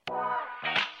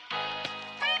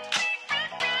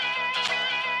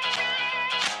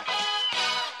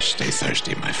Stay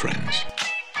thirsty, my friends.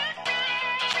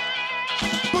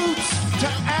 Boots to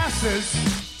asses.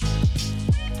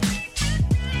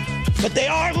 But they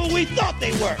are who we thought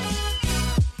they were.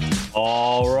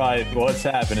 All right, what's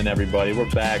happening, everybody?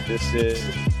 We're back. This is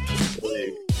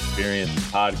the Experience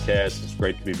Podcast. It's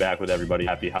great to be back with everybody.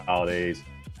 Happy holidays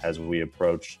as we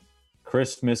approach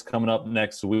Christmas coming up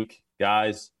next week.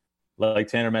 Guys, like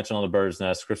Tanner mentioned on the Bird's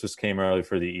Nest, Christmas came early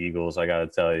for the Eagles. I got to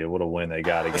tell you, what a win they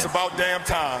got against. It's about damn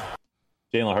time.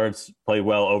 Jalen Hurts played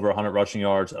well, over 100 rushing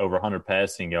yards, over 100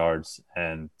 passing yards.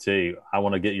 And T, I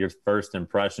want to get your first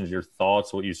impressions, your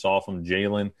thoughts, what you saw from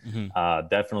Jalen.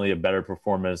 Definitely a better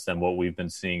performance than what we've been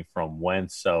seeing from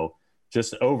Wentz. So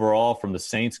just overall from the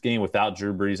Saints game without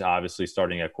Drew Brees, obviously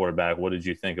starting at quarterback, what did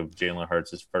you think of Jalen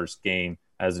Hurts' first game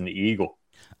as an Eagle?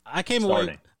 I came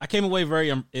away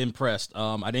very impressed.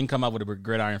 I didn't come out with the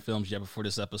Gridiron Films yet before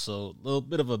this episode. A little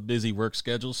bit of a busy work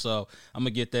schedule, so I'm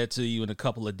going to get that to you in a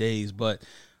couple of days. But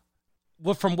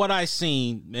from what I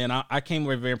seen, man, I came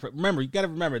away very impressed. Remember, you got to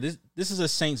remember, this is a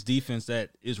Saints defense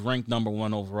that is ranked number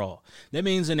 1 overall. That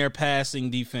means in their passing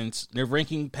defense, their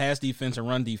ranking pass defense and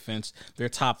run defense, they're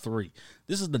top 3.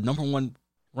 This is the number 1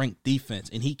 ranked defense,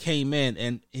 and he came in,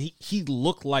 and he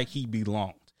looked like he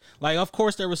belonged. Like, of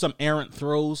course, there were some errant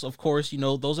throws. Of course,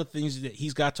 those are things that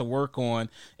he's got to work on.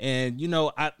 And,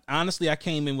 I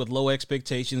came in with low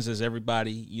expectations as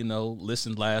everybody,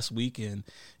 listened last week. And,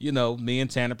 me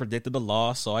and Tanner predicted the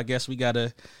loss. So I guess we got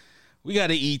to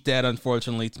eat that,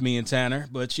 unfortunately. It's me and Tanner.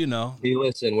 But, Hey,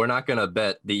 listen, we're not going to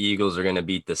bet the Eagles are going to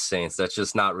beat the Saints. That's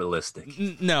just not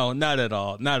realistic. No, not at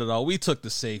all. Not at all. We took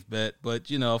the safe bet. But,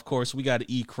 of course, we got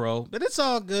to eat crow. But it's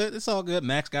all good. It's all good.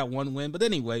 Max got 1 win. But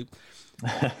anyway,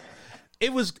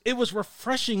 it was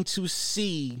refreshing to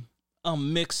see a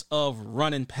mix of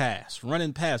run and pass.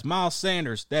 Miles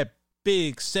Sanders, that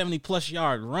big 70-plus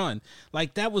yard run,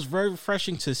 like that was very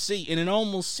refreshing to see. And it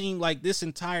almost seemed like this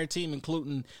entire team,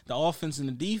 including the offense and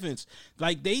the defense,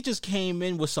 like they just came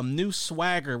in with some new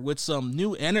swagger, with some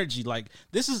new energy. Like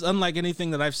this is unlike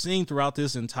anything that I've seen throughout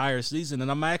this entire season.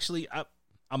 And I'm actually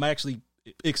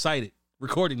excited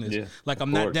recording this. Like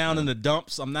I'm not down in the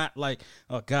dumps. I'm not like,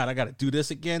 oh God, I got to do this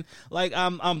again. Like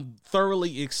I'm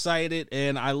thoroughly excited,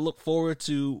 and I look forward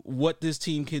to what this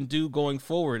team can do going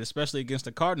forward, especially against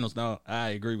the Cardinals. Now, I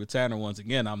agree with Tanner once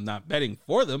again. I'm not betting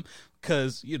for them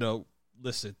because,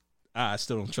 listen, I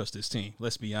still don't trust this team.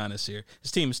 Let's be honest here.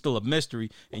 This team is still a mystery,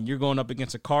 and you're going up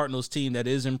against a Cardinals team that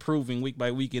is improving week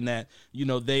by week, in that,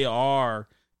 they are,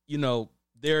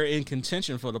 they're in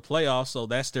contention for the playoffs, so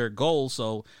that's their goal.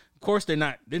 So of course, they're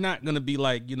not going to be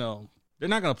like, they're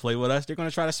not going to play with us. They're going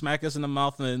to try to smack us in the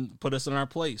mouth and put us in our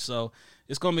place. So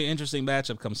it's going to be an interesting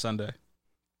matchup come Sunday.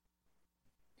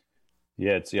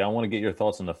 Yeah, I want to get your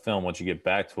thoughts on the film once you get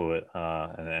back to it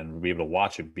and be able to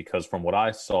watch it, because from what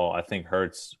I saw, I think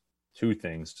Hurts, 2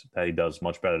 things that he does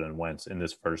much better than Wentz in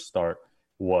this first start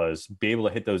was be able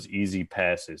to hit those easy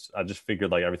passes. I just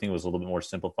figured like everything was a little bit more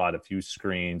simplified, a few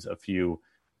screens, a few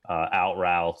out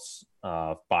routes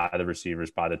by the receivers,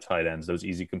 by the tight ends, those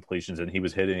easy completions, and he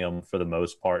was hitting them for the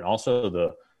most part. And also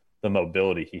the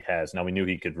mobility he has. Now, we knew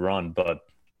he could run, but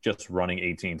just running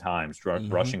 18 times,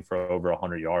 rushing for over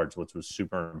 100 yards, which was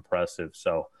super impressive.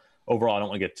 So overall, I don't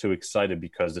want to get too excited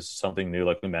because this is something new.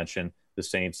 Like we mentioned, the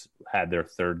Saints had their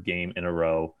 3rd game in a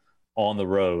row on the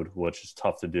road, which is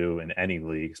tough to do in any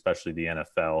league, especially the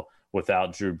NFL,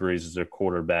 without Drew Brees as their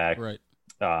quarterback. Right.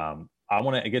 I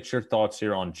want to get your thoughts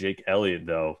here on Jake Elliott,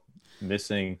 though,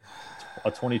 missing a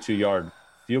 22-yard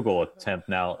field goal attempt.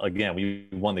 Now, again, we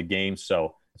won the game,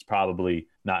 so it's probably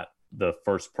not the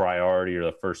first priority or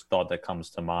the first thought that comes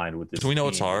to mind with this. Do we know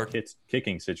it's hard?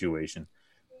 Kicking situation.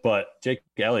 But Jake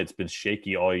Elliott's been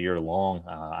shaky all year long,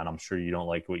 and I'm sure you don't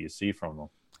like what you see from him.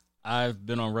 I've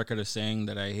been on record of saying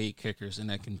that I hate kickers, and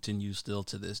that continues still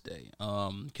to this day.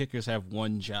 Kickers have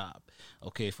one job,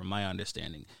 okay, from my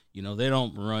understanding. They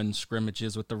don't run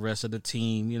scrimmages with the rest of the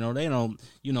team. They don't,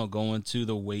 go into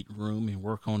the weight room and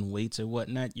work on weights and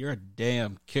whatnot. You're a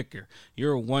damn kicker.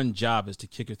 Your one job is to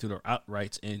kick it through the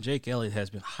outrights, and Jake Elliott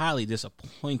has been highly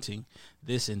disappointing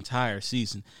this entire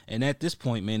season. And at this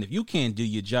point, man, if you can't do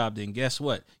your job, then guess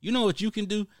what? You know what you can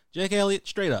do, Jake Elliott?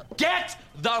 Straight up. Get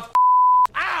the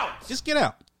out! Just get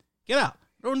out. Get out.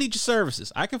 I don't need your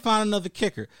services. I can find another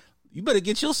kicker. You better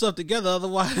get yourself together,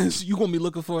 otherwise you're gonna be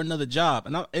looking for another job.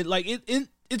 And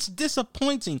it's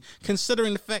disappointing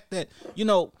considering the fact that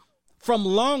from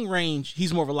long range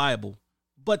he's more reliable,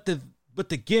 but the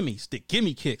gimme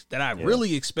kicks that I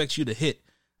really expect you to hit,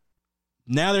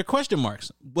 now they're question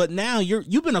marks. But now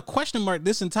you've been a question mark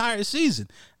this entire season.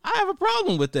 I have a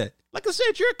problem with that. Like I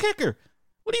said, you're a kicker.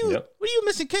 What are you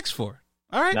missing kicks for?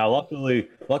 All right. Now, luckily,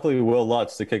 Will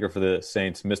Lutz, the kicker for the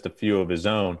Saints, missed a few of his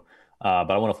own.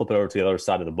 But I want to flip it over to the other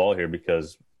side of the ball here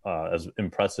because as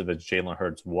impressive as Jalen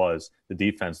Hurts was, the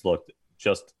defense looked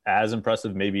just as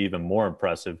impressive, maybe even more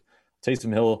impressive.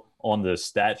 Taysom Hill on the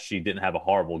stat sheet didn't have a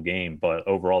horrible game, but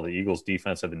overall the Eagles'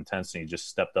 defensive intensity just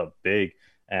stepped up big.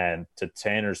 And to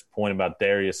Tanner's point about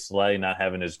Darius Slay not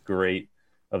having as great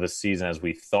of a season as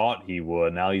we thought he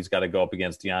would, now he's got to go up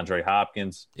against DeAndre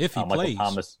Hopkins. If he Michael plays.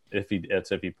 Thomas, if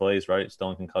he plays, right? Still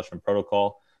in concussion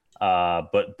protocol.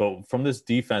 But from this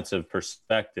defensive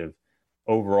perspective,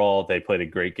 overall, they played a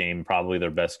great game, probably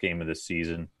their best game of the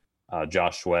season.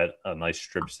 Josh Sweat, a nice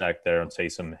strip sack there on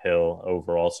Taysom Hill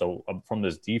overall. So from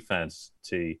this defense,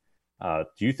 do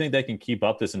you think they can keep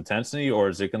up this intensity, or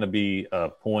is it going to be a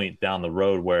point down the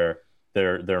road where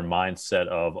their mindset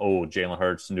of, oh, Jalen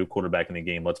Hurts, new quarterback in the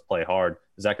game, let's play hard,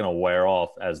 is that going to wear off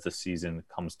as the season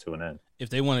comes to an end? If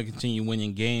they want to continue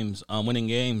winning games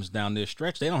down this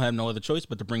stretch, they don't have no other choice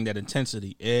but to bring that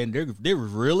intensity. And they're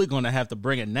really going to have to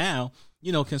bring it now,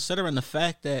 considering the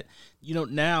fact that,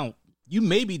 now you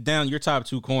may be down your top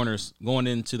two corners going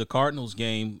into the Cardinals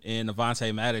game in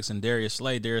Avonte Maddox and Darius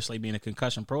Slay. Darius Slay being a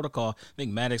concussion protocol. I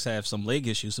think Maddox have some leg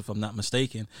issues, if I'm not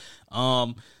mistaken.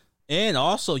 And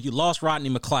also, you lost Rodney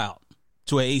McLeod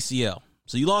to an ACL.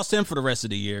 So you lost him for the rest of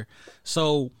the year.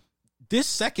 So this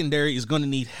secondary is going to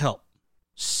need help,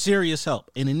 serious help.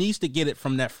 And it needs to get it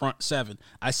from that front seven.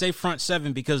 I say front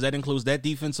seven because that includes that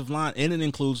defensive line and it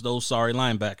includes those sorry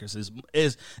linebackers.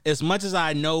 As much as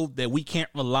I know that we can't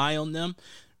rely on them,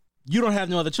 you don't have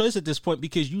no other choice at this point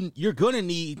because you're going to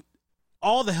need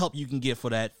all the help you can get for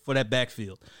that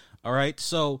backfield. All right,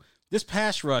 so this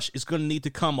pass rush is going to need to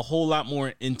come a whole lot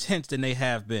more intense than they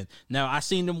have been. Now, I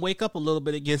seen them wake up a little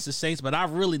bit against the Saints, but I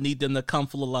really need them to come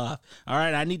full alive. All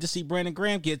right, I need to see Brandon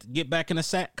Graham get back in the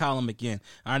sack column again.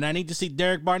 All right, I need to see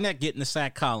Derek Barnett get in the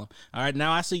sack column. All right,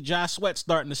 now I see Josh Sweat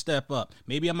starting to step up.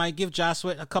 Maybe I might give Josh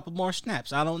Sweat a couple more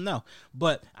snaps. I don't know.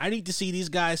 But I need to see these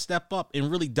guys step up and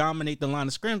really dominate the line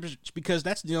of scrimmage because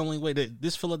that's the only way that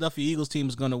this Philadelphia Eagles team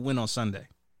is going to win on Sunday.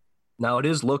 Now, it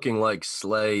is looking like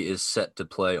Slay is set to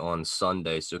play on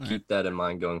Sunday, so keep that in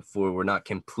mind going forward. We're not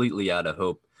completely out of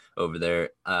hope over there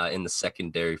in the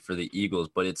secondary for the Eagles,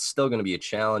 but it's still going to be a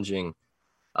challenging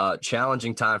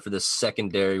time for this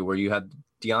secondary where you have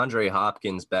DeAndre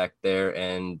Hopkins back there,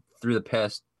 and through the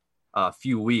past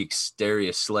few weeks,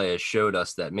 Darius Slay has showed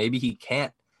us that maybe he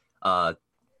can't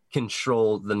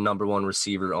control the number one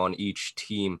receiver on each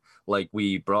team like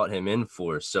we brought him in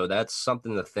for. So that's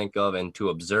something to think of and to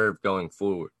observe going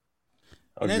forward.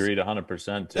 Agreed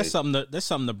 100%. That's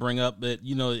something to bring up, but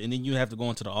and then you have to go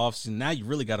into the offseason. Now you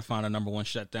really got to find a number one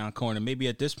shutdown corner. Maybe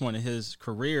at this point in his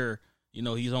career,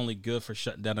 he's only good for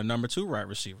shutting down a number two wide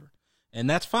receiver. And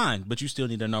that's fine, but you still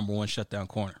need a number one shutdown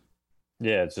corner.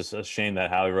 Yeah, it's just a shame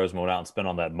that Howie Roseman went out and spent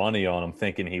all that money on him,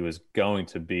 thinking he was going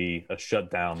to be a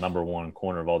shutdown number one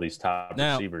corner of all these top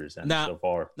receivers. And so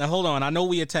far. Now, hold on. I know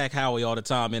we attack Howie all the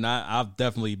time, and I've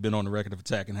definitely been on the record of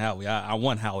attacking Howie. I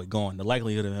want Howie gone. The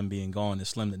likelihood of him being gone is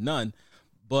slim to none.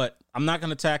 But I'm not going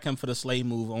to attack him for the Slay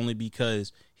move only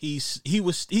because he's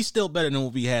still better than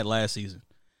what we had last season.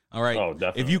 All right. Oh,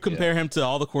 definitely. If you compare him to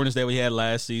all the corners that we had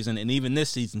last season, and even this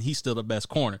season, he's still the best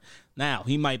corner. Now,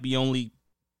 he might be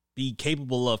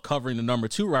capable of covering the number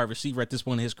two wide receiver at this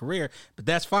point in his career, but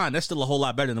that's fine. That's still a whole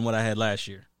lot better than what I had last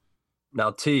year. Now,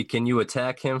 T, can you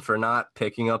attack him for not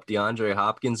picking up DeAndre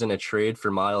Hopkins in a trade for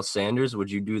Miles Sanders?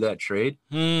 Would you do that trade?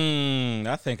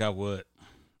 I think I would.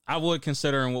 I would,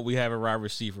 considering what we have at wide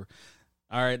receiver.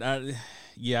 All right.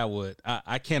 I would.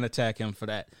 I can't attack him for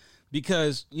that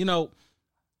because,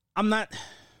 I'm not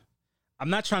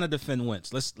trying to defend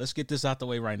Wentz. Let's get this out the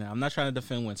way right now. I'm not trying to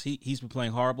defend Wentz. He's been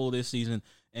playing horrible this season,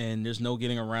 and there's no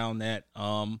getting around that.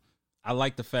 I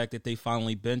like the fact that they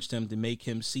finally benched him to make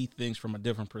him see things from a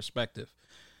different perspective.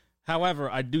 However,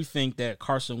 I do think that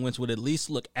Carson Wentz would at least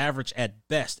look average at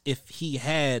best if he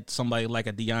had somebody like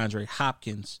a DeAndre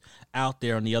Hopkins out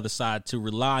there on the other side to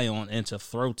rely on and to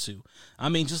throw to. I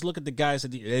mean, just look at the guys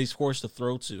that he's forced to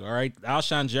throw to, all right?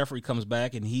 Alshon Jeffrey comes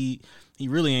back, and he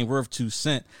really ain't worth 2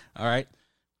 cents, all right?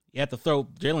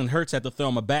 Jalen Hurts had to throw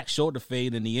him a back shoulder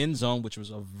fade in the end zone, which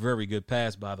was a very good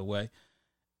pass, by the way.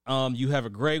 You have a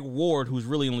Greg Ward who's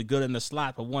really only good in the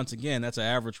slot, but once again, that's an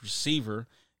average receiver.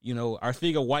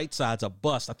 Arthega-Whiteside's a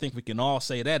bust. I think we can all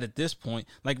say that at this point.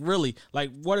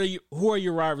 Who are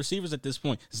your wide receivers at this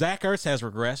point? Zach Ertz has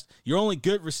regressed. Your only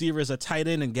good receiver is a tight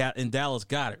end in Dallas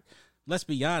Goedert. Let's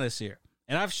be honest here.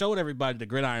 And I've showed everybody the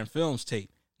Gridiron Films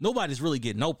tape. Nobody's really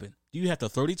getting open. Do you have to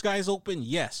throw these guys open?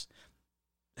 Yes.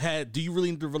 Do you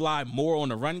really need to rely more on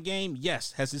the run game?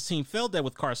 Yes. Has this team failed that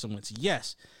with Carson Wentz?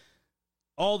 Yes.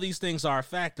 all these things are a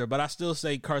factor, but I still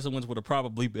say Carson Wentz would have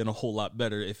probably been a whole lot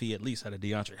better if he at least had a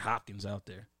DeAndre Hopkins out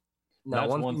there. Now,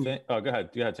 that's one thing. Oh, go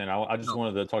ahead, Tanner. I just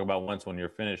wanted to talk about Wentz when you're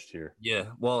finished here. Yeah,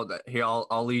 well, here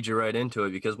I'll lead you right into it,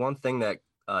 because one thing that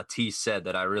T said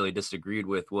that I really disagreed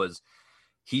with was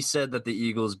he said that the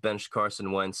Eagles benched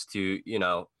Carson Wentz to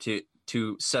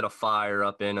set a fire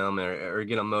up in him or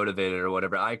get him motivated or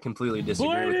whatever. I completely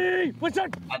disagree with him. What's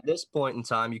up? At this point in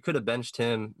time, you could have benched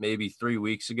him maybe 3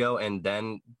 weeks ago and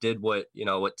then did what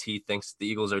T thinks the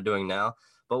Eagles are doing now.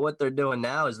 But what they're doing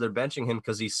now is they're benching him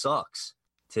because he sucks,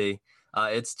 T.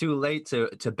 It's too late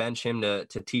to bench him to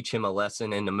teach him a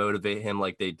lesson and to motivate him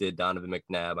like they did Donovan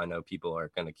McNabb. I know people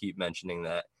are going to keep mentioning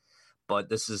that, but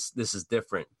this is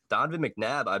different. Donovan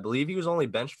McNabb, I believe he was only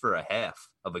benched for a half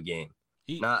of a game,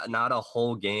 not a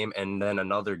whole game and then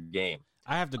another game.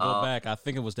 I have to go back. I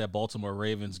think it was that Baltimore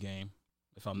Ravens game,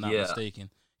 if I'm not mistaken,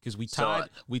 because we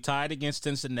tied against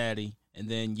Cincinnati, and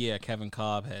then Kevin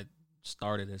Cobb had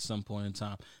started at some point in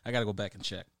time. I got to go back and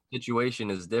check. Situation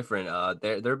is different.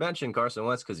 They're benching Carson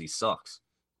Wentz because he sucks.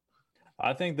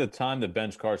 I think the time to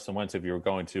bench Carson Wentz, if you were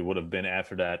going to, would have been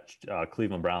after that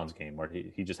Cleveland Browns game where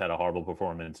he just had a horrible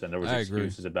performance, and there was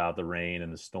excuses about the rain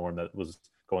and the storm that was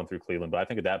going through Cleveland. But I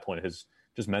think at that point,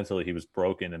 just mentally he was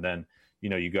broken. And then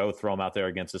you go throw him out there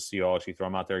against the Seahawks, you throw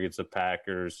him out there against the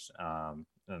Packers,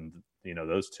 and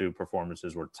those two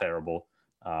performances were terrible.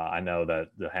 I know that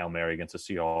the Hail Mary against the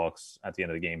Seahawks at the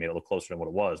end of the game made it look closer than what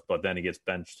it was, but then he gets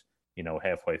benched,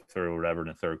 halfway through or whatever in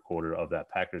the third quarter of that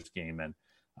Packers game. And,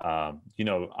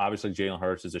 obviously Jalen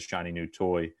Hurts is a shiny new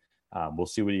toy. We'll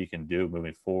see what he can do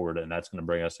moving forward, and that's going to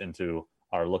bring us into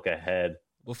our look ahead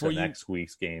next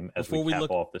week's game as we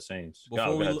cap off the Saints.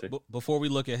 Before we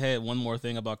look ahead, one more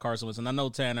thing about Carson Wentz, and I know,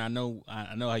 Tanner, I know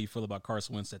how you feel about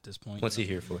Carson Wentz at this point. What's he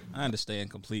here for? I understand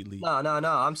completely. No.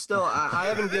 I'm still. I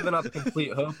haven't given up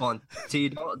complete hope on T.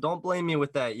 Don't blame me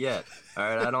with that yet. All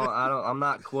right. I'm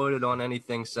not quoted on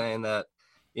anything saying that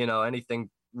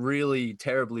anything really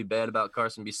terribly bad about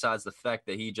Carson besides the fact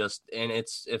that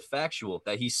it's factual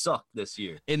that he sucked this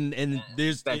year.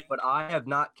 But I have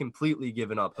not completely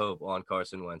given up hope on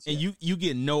Carson Wentz yet. And you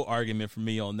get no argument from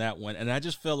me on that one. And I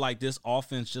just feel like this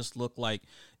offense just looked like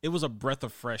it was a breath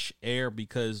of fresh air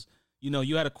because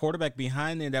you had a quarterback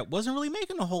behind there that wasn't really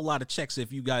making a whole lot of checks,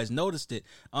 if you guys noticed it.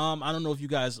 I don't know if you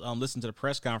guys listened to the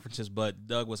press conferences, but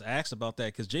Doug was asked about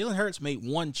that because Jalen Hurts made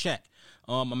one check.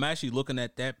 I'm actually looking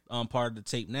at that part of the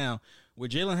tape now where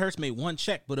Jalen Hurts made one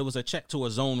check, but it was a check to a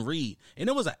zone read. And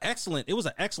it was an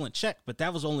excellent check, but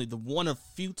that was only the one of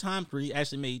few times where he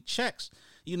actually made checks.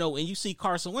 And you see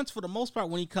Carson Wentz, for the most part,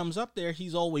 when he comes up there,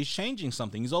 he's always changing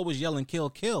something. He's always yelling,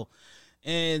 kill, kill.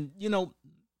 And,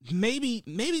 maybe,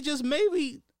 just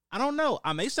maybe, I don't know.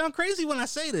 I may sound crazy when I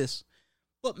say this,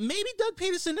 but maybe Doug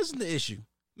Peterson isn't the issue.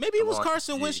 Maybe it was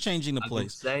Carson Wentz changing the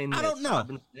place. I don't know.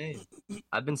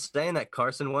 I've been saying that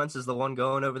Carson Wentz is the one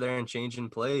going over there and changing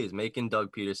plays, making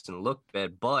Doug Peterson look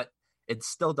bad, but it's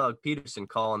still Doug Peterson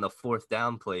calling the fourth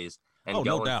down plays and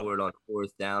going for it on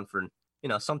fourth down for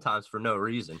sometimes for no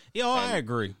reason. Yeah, I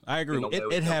agree.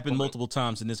 It happened multiple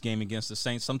times in this game against the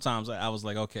Saints. Sometimes I was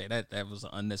like, okay, that was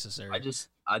unnecessary.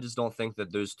 I just don't think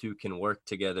that those two can work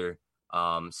together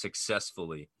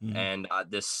successfully. Mm-hmm. And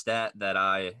this stat that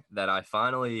I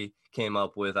finally came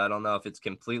up with, I don't know if it's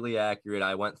completely accurate.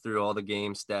 I went through all the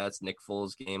game stats, Nick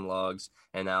Foles game logs,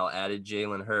 and now added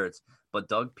Jalen Hurts. But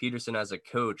Doug Peterson as a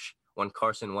coach, when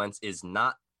Carson Wentz is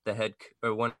not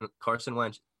when Carson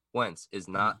Wentz is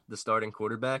not the starting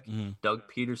quarterback, Doug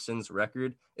Peterson's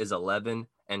record is 11-3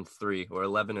 or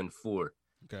 11-4.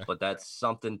 Okay. But that's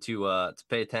something to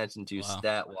pay attention to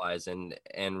stat wise,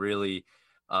 and really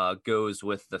goes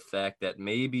with the fact that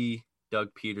maybe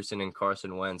Doug Peterson and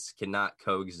Carson Wentz cannot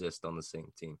coexist on the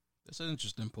same team. That's an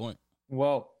interesting point.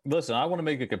 Well, listen, I want to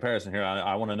make a comparison here.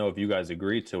 I want to know if you guys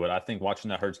agree to it. I think watching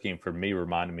that Hurts game for me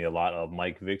reminded me a lot of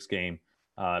Mike Vick's game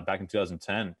back in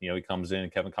 2010. He comes in,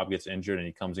 Kevin Cobb gets injured, and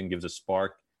he comes in, gives a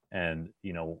spark, and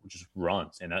just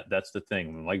runs. And that's the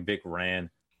thing. When Mike Vick ran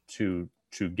to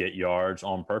get yards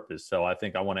on purpose. So I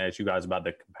think I want to ask you guys about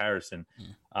the comparison.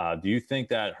 Do you think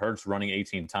that Hurts running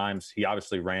 18 times, he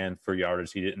obviously ran for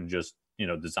yardage. He didn't just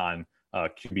design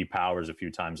QB powers a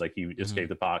few times, like he escaped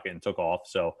the pocket and took off.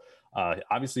 So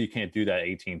obviously you can't do that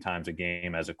 18 times a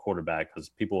game as a quarterback because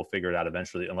people will figure it out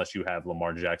eventually, unless you have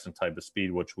Lamar Jackson type of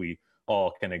speed, which we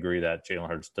all can agree that Jalen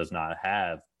Hurts does not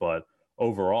have. But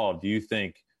overall, do you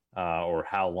think or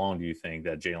how long do you think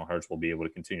that Jalen Hurts will be able to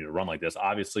continue to run like this?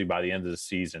 Obviously, by the end of the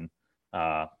season,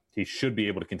 he should be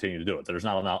able to continue to do it. There's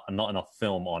not enough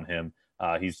film on him.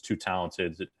 He's too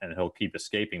talented, and he'll keep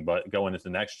escaping. But going into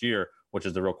next year, which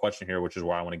is the real question here, which is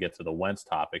where I want to get to the Wentz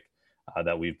topic,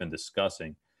 that we've been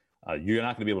discussing. You're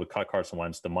not going to be able to cut Carson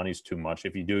Wentz. The money's too much.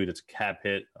 If you do, it's a cap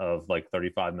hit of like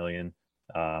 $35 million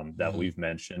that we've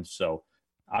mentioned. So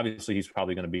obviously he's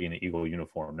probably going to be in an Eagle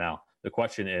uniform. Now, the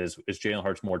question is Jalen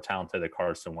Hurts more talented than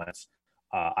Carson Wentz?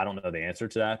 I don't know the answer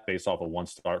to that based off of one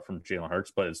start from Jalen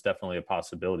Hurts, but it's definitely a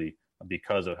possibility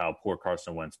because of how poor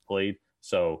Carson Wentz played.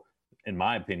 So in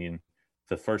my opinion,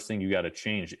 the first thing you got to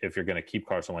change if you're going to keep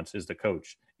Carson Wentz is the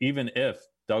coach. Even if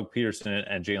Doug Peterson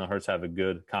and Jalen Hurts have a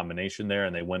good combination there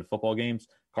and they win football games,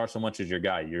 Carson Wentz is your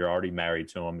guy. You're already married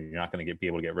to him. You're not going to be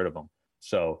able to get rid of him.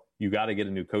 So you got to get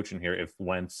a new coach in here if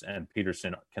Wentz and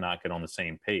Peterson cannot get on the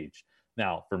same page.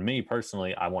 Now, for me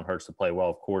personally, I want Hurts to play well.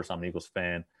 Of course, I'm an Eagles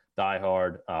fan,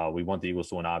 diehard. We want the Eagles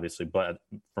to win, obviously. But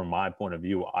from my point of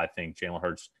view, I think Jalen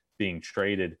Hurts being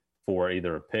traded for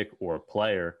either a pick or a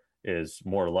player is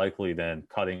more likely than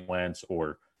cutting Wentz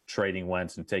or trading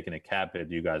Wentz and taking a cap hit.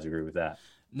 Do you guys agree with that?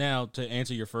 Now, to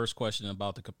answer your first question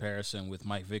about the comparison with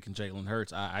Mike Vick and Jalen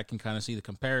Hurts, I can kind of see the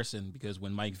comparison because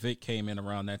when Mike Vick came in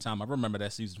around that time, I remember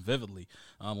that season vividly.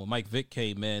 When Mike Vick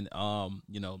came in,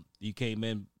 he came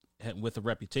in with a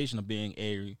reputation of being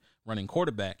a running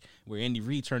quarterback, where Andy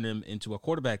Reid turned him into a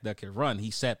quarterback that could run.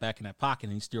 He sat back in that pocket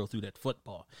and he still threw that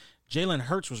football. Jalen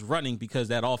Hurts was running because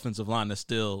that offensive line is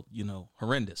still,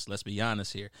 horrendous. Let's be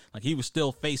honest here. Like, he was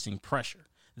still facing pressure.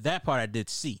 That part I did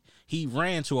see. He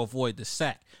ran to avoid the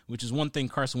sack, which is one thing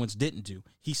Carson Wentz didn't do.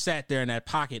 He sat there in that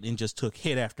pocket and just took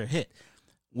hit after hit.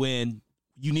 When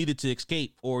you needed to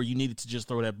escape or you needed to just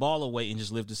throw that ball away and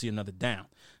just live to see another down.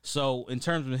 So in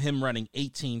terms of him running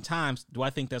 18 times, do I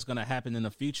think that's going to happen in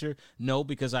the future? No,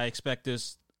 because I expect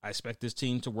this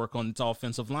team to work on its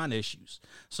offensive line issues.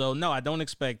 So no, I don't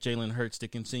expect Jalen Hurts to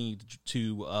continue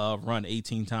to run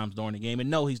 18 times during the game.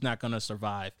 And no, he's not going to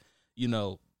survive,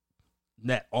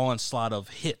 that onslaught of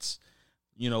hits,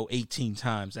 18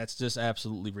 times. That's just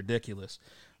absolutely ridiculous.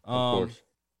 Of course.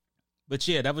 But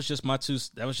yeah, that was just my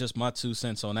 2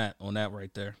 cents on that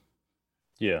right there.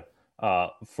 Yeah.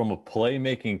 From a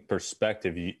playmaking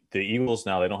perspective, the Eagles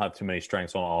now, they don't have too many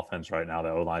strengths on offense right now.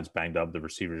 The O-line's banged up. The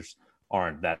receivers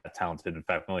aren't that talented. In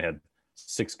fact, we only had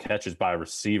 6 catches by a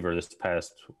receiver this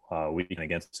past weekend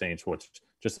against the Saints, which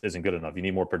just isn't good enough. You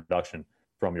need more production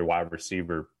from your wide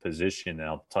receiver position.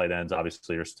 Now, tight ends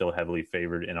obviously are still heavily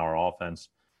favored in our offense.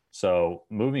 So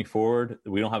moving forward,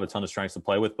 we don't have a ton of strengths to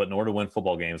play with, but in order to win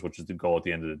football games, which is the goal at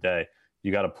the end of the day,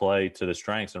 you got to play to the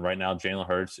strengths. And right now, Jalen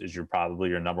Hurts is probably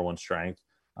your number one strength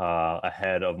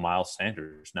ahead of Miles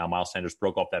Sanders. Now, Miles Sanders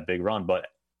broke off that big run, but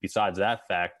besides that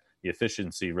fact, the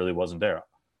efficiency really wasn't there.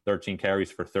 13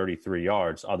 carries for 33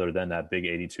 yards other than that big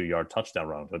 82-yard touchdown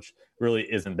run, which really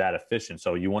isn't that efficient.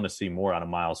 So you want to see more out of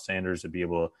Miles Sanders to be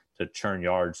able to churn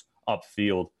yards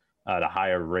upfield at a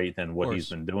higher rate than what he's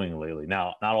been doing lately.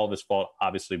 Now, not all of his fault,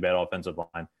 obviously bad offensive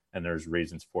line, and there's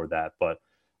reasons for that. But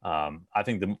I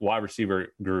think the wide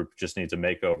receiver group just needs a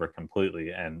makeover completely.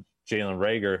 And Jalen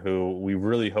Reagor, who we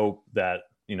really hope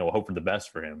for the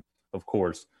best for him, of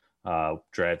course,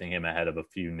 drafting him ahead of a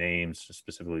few names,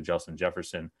 specifically Justin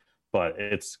Jefferson. But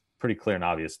it's pretty clear and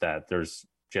obvious that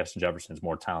Justin Jefferson's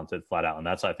more talented flat out. And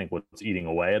that's, I think, what's eating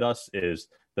away at us is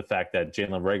the fact that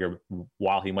Jalen Reagor,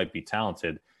 while he might be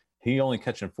talented, he only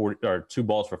catching 2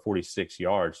 balls for 46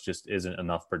 yards just isn't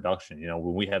enough production.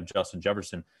 When we have Justin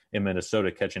Jefferson in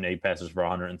Minnesota catching 8 passes for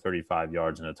 135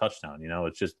 yards and a touchdown,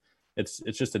 it's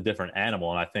just a different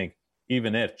animal. And I think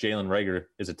even if Jalen Reagor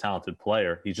is a talented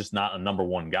player, he's just not a number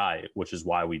one guy, which is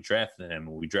why we drafted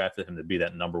him. We drafted him to be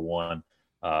that number one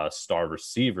star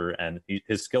receiver. And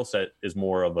his skill set is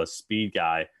more of a speed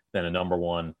guy than a number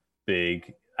one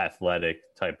big athletic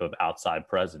type of outside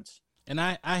presence. And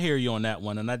I hear you on that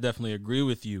one, and I definitely agree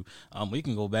with you. We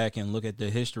can go back and look at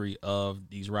the history of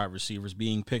these wide receivers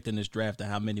being picked in this draft and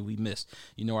how many we missed.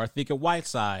 I think of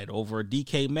Whiteside over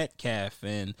DK Metcalf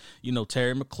and,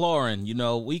 Terry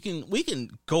McLaurin. We can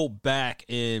go back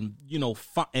and,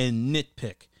 and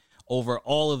nitpick over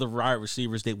all of the wide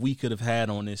receivers that we could have had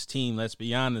on this team. Let's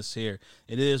be honest here.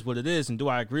 It is what it is. And do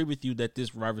I agree with you that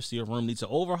this wide receiver room needs an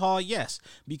overhaul? Yes,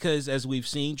 because as we've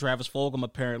seen, Travis Fulgham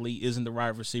apparently isn't the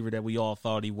wide receiver that we all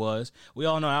thought he was. We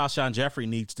all know Alshon Jeffrey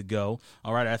needs to go.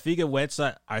 All right, I think a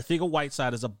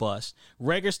Whiteside is a bust.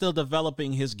 Reagor's still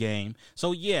developing his game.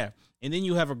 So, yeah. And then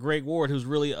you have a Greg Ward who's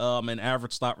really an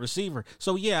average slot receiver.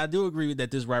 So, yeah, I do agree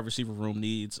that this wide receiver room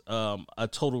needs a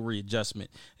total readjustment.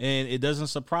 And it doesn't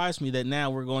surprise me that now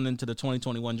we're going into the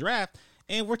 2021 draft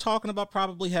and we're talking about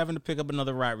probably having to pick up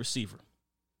another wide receiver.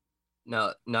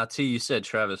 Now, T, you said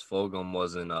Travis Fulgham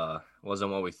wasn't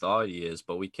what we thought he is,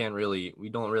 but we don't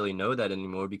really know that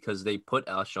anymore because they put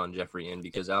Alshon Jeffrey in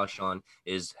because Alshon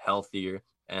is healthier,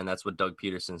 and that's what Doug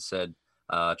Peterson said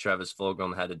Travis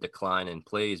Fulgham had a decline in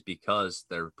plays because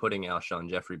they're putting Alshon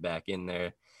Jeffrey back in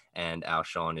there, and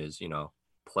Alshon is,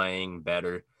 playing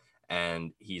better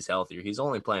and he's healthier. He's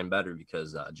only playing better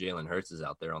because Jalen Hurts is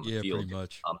out there on the field, pretty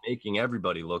much. Making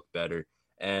everybody look better.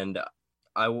 And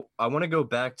I want to go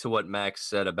back to what Max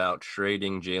said about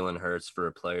trading Jalen Hurts for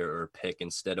a player or a pick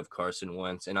instead of Carson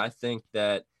Wentz. And I think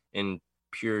that in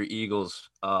pure Eagles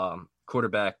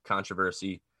quarterback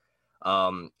controversy,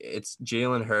 it's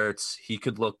Jalen Hurts. He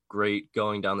could look great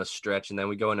going down the stretch, and then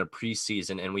we go into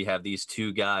preseason and we have these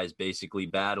two guys basically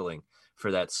battling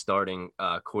for that starting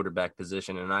quarterback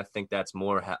position. And I think that's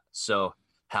more so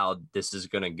how this is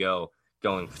going to go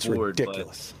going forward.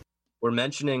 Ridiculous. But we're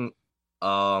mentioning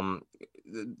the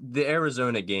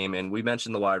Arizona game, and we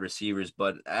mentioned the wide receivers,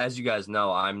 but as you guys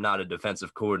know, I'm not a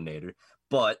defensive coordinator,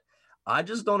 but I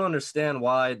just don't understand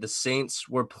why the Saints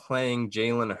were playing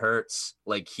Jalen Hurts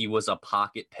like he was a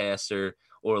pocket passer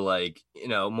or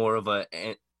more of a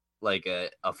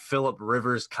Phillip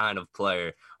Rivers kind of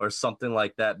player or something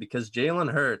like that, because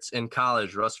Jalen Hurts in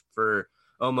college rushed for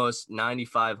almost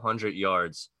 9,500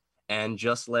 yards. And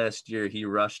just last year he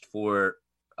rushed for,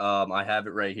 I have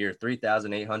it right here,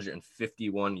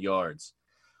 3,851 yards.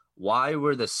 Why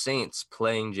were the Saints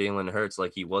playing Jalen Hurts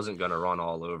like he wasn't going to run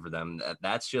all over them?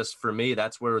 That's just, for me,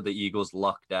 that's where the Eagles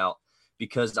lucked out,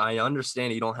 because I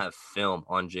understand you don't have film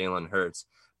on Jalen Hurts,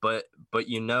 but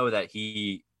you know that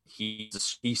he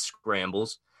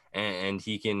scrambles and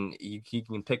he can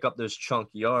pick up those chunk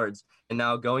yards. And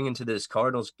now going into this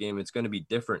Cardinals game, it's going to be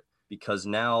different because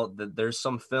now there's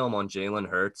some film on Jalen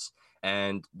Hurts.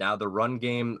 And now the run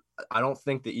game, I don't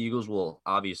think the Eagles will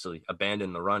obviously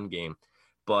abandon the run game,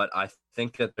 but I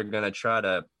think that they're going to try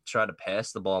to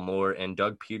pass the ball more, and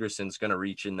Doug Peterson's going to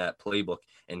reach in that playbook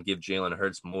and give Jalen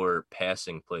Hurts more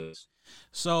passing plays.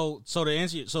 So to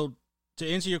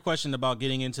answer your question about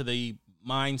getting into the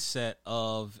mindset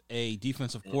of a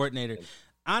defensive coordinator,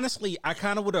 honestly, I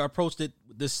kind of would have approached it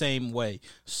the same way.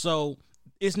 So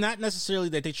it's not necessarily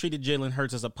that they treated Jalen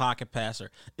Hurts as a pocket passer.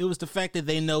 It was the fact that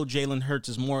they know Jalen Hurts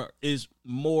is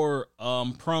more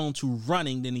prone to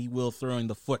running than he will throwing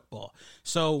the football.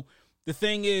 So the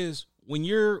thing is, when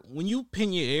you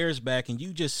pin your ears back and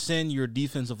you just send your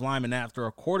defensive lineman after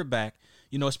a quarterback,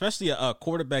 especially a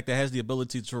quarterback that has the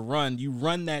ability to run, you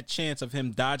run that chance of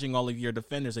him dodging all of your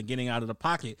defenders and getting out of the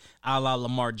pocket, a la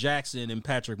Lamar Jackson and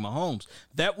Patrick Mahomes.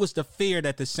 That was the fear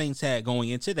that the Saints had going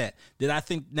into that. Do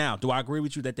I agree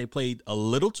with you that they played a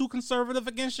little too conservative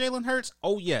against Jalen Hurts?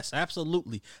 Oh, yes,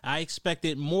 absolutely. I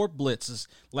expected more blitzes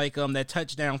like that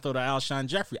touchdown throw to Alshon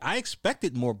Jeffrey. I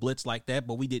expected more blitz like that,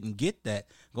 but we didn't get that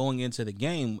going into the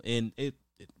game, and it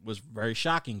was very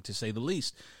shocking to say the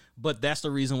least. But that's the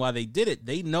reason why they did it.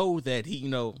 They know that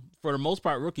for the most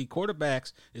part, rookie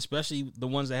quarterbacks, especially the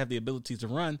ones that have the ability to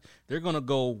run, they're going to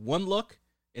go one look,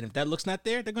 and if that look's not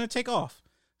there, they're going to take off.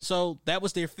 So that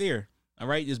was their fear. All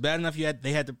right, it's bad enough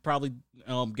they had to probably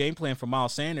game plan for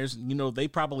Miles Sanders. They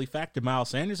probably factored Miles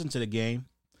Sanders into the game,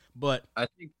 but I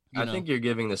think you're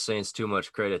giving the Saints too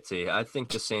much credit, T. I think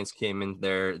the Saints came in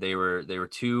there, they were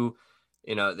too.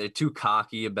 They're too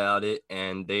cocky about it,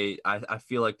 and I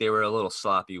feel like they were a little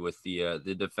sloppy with the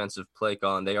defensive play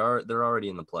call, and they're already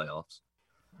in the playoffs.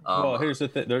 Well, here's the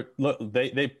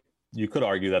thing: you could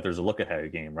argue that there's a look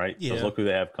ahead game, right? Yeah. So look who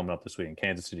they have coming up this week: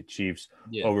 Kansas City Chiefs,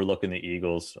 overlooking the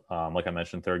Eagles. Like I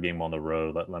mentioned, third game on the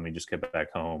road. Let me just get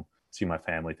back home, see my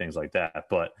family, things like that.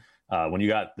 But when you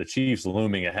got the Chiefs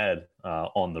looming ahead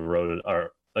on the road,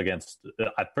 or against,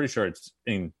 I'm pretty sure it's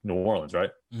in New Orleans, right?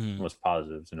 Most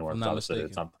positives in New Orleans. Obviously,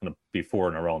 it's not going to be 4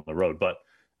 in a row on the road, but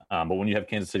when you have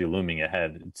Kansas City looming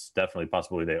ahead, it's definitely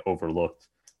possible they overlooked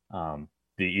the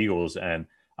Eagles. And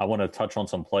I want to touch on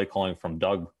some play calling from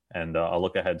Doug, and I'll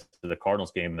look ahead to the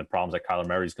Cardinals game and the problems that Kyler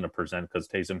Murray is going to present, because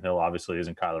Taysom Hill obviously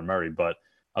isn't Kyler Murray, but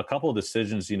a couple of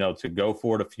decisions, to go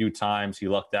for it a few times. He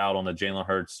lucked out on the Jalen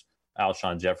Hurts,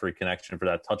 Alshon Jeffrey connection for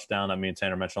that touchdown that me and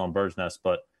Tanner mentioned on Bird's Nest,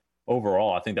 but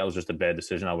overall, I think that was just a bad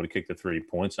decision. I would have kicked the 3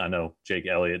 points. I know Jake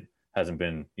Elliott hasn't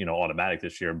been, automatic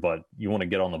this year, but you want to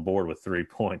get on the board with 3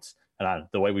 points. And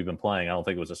the way we've been playing, I don't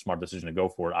think it was a smart decision to go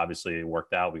for it. Obviously, it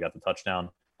worked out. We got the touchdown.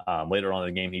 Later on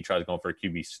in the game, he tries going for a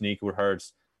QB sneak with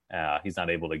Hurts. He's not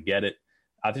able to get it.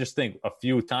 I just think a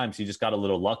few times he just got a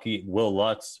little lucky. Will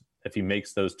Lutz, if he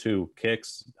makes those 2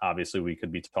 kicks, obviously we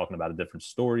could be talking about a different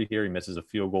story here. He misses a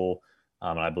field goal,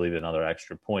 and I believe another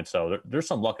extra point. So there's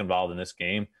some luck involved in this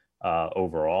game.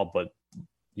 Overall, but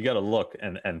you got to look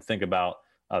and think about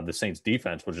the Saints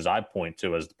defense, which is I point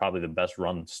to as probably the best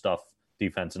run stuff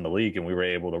defense in the league, and we were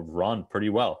able to run pretty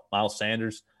well. Miles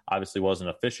Sanders obviously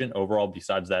wasn't efficient overall,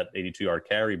 besides that 82-yard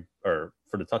carry or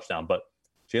for the touchdown, but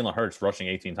Jalen Hurts rushing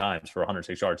 18 times for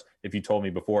 106 yards. If you told me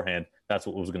beforehand that's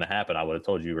what was going to happen, I would have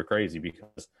told you were crazy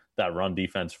because that run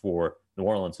defense for New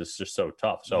Orleans is just so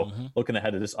tough. So looking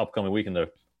ahead to this upcoming week and the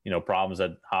problems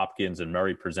that Hopkins and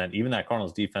Murray present, even that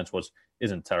Cardinals defense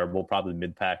isn't terrible, probably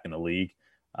mid-pack in the league.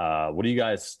 What do you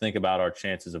guys think about our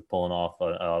chances of pulling off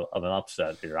of an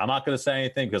upset here? I'm not going to say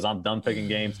anything because I'm done picking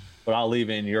games, but I'll leave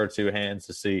it in your two hands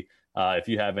to see if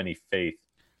you have any faith.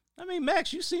 I mean,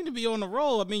 Max, you seem to be on the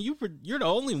roll. I mean, you're the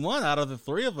only one out of the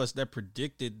three of us that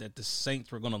predicted that the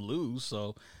Saints were going to lose.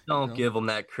 So don't give them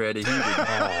that credit.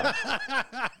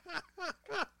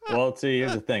 Well, see,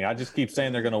 here's the thing. I just keep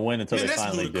saying they're going to win until they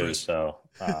finally do. So,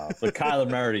 but Kyler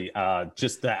Murray,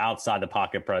 just the outside the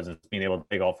pocket presence, being able to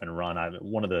take off and run.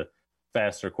 One of the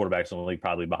faster quarterbacks in the league,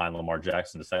 probably behind Lamar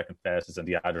Jackson, the second fastest, and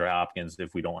DeAndre Hopkins.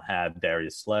 If we don't have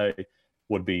Darius Slay,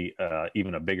 would be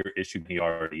even a bigger issue than he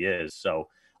already is. So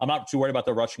I'm not too worried about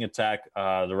the rushing attack.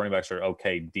 The running backs are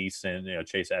okay, decent.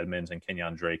 Chase Edmonds and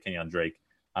Kenyon Drake. Kenyon Drake,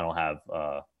 I don't have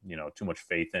too much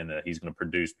faith in that he's going to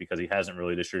produce because he hasn't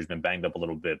really this year. He's been banged up a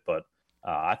little bit, but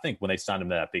I think when they signed him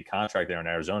to that big contract there in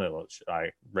Arizona,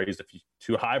 I raised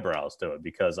two eyebrows to it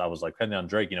because I was like, Kenyon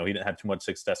Drake, he didn't have too much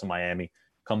success in Miami,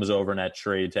 comes over in that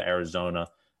trade to Arizona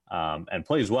and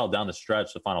plays well down the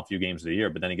stretch, the final few games of the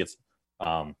year, but then he gets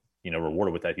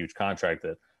rewarded with that huge contract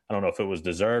that I don't know if it was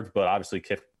deserved, but obviously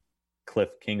Cliff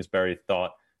Kingsbury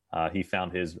thought he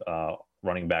found his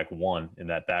running back one in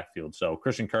that backfield. So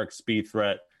Christian Kirk, speed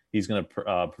threat. He's going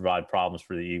to provide problems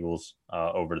for the Eagles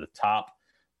over the top,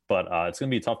 but it's going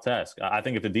to be a tough task. I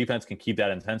think if the defense can keep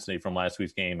that intensity from last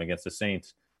week's game against the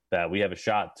Saints, that we have a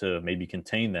shot to maybe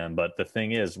contain them. But the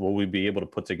thing is, will we be able to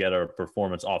put together a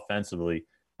performance offensively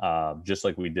just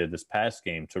like we did this past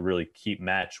game to really keep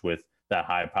match with that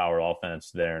high-powered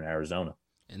offense there in Arizona?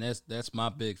 And that's my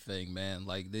big thing, man.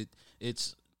 Like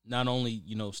it's not only,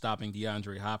 stopping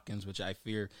DeAndre Hopkins, which I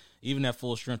fear even at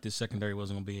full strength, this secondary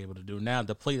wasn't going to be able to do. Now,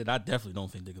 the play that I definitely don't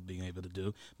think they could be able to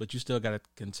do, but you still got to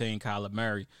contain Kyler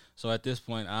Murray. So at this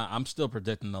point, I'm still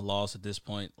predicting the loss at this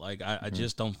point. Like, I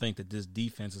just don't think that this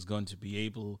defense is going to be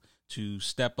able to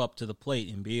step up to the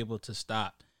plate and be able to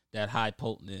stop that high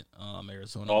potent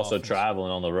Arizona also offense.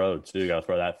 Traveling on the road, too. You got to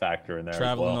throw that factor in there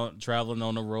Traveling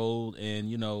on the road,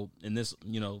 and, in this,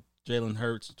 Jalen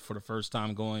Hurts for the first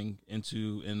time going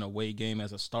into an away game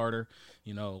as a starter,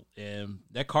 and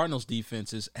that Cardinals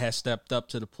defense has stepped up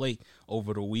to the plate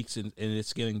over the weeks, and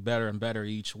it's getting better and better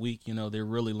each week. They're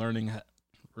really learning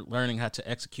how to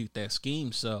execute that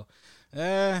scheme. So,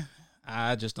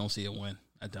 I just don't see a win.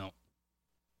 I don't.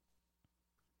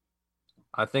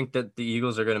 I think that the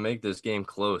Eagles are going to make this game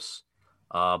close,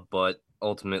 but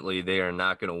ultimately they are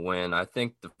not going to win. I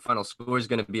think the final score is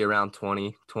going to be around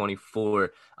 20-24.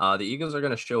 The Eagles are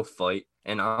going to show fight,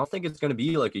 and I don't think it's going to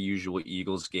be like a usual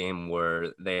Eagles game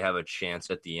where they have a chance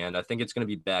at the end. I think it's going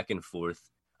to be back and forth.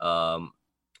 I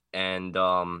think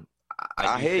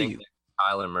that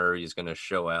Kyler Murray is going to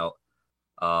show out.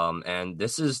 And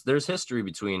there's history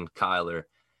between Kyler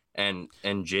and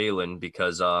Jalen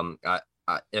because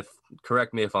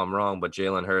correct me if I'm wrong, but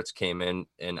Jalen Hurts came in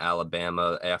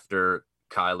Alabama after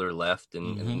Kyler left,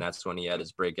 and that's when he had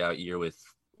his breakout year with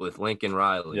Lincoln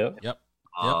Riley. Yep.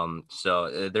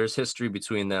 So there's history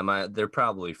between them. They're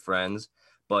probably friends,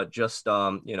 but just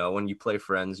when you play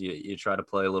friends, you try to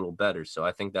play a little better. So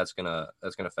I think that's gonna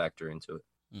factor into it.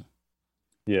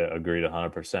 Yeah, agreed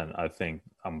 100%. I think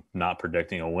I'm not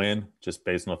predicting a win just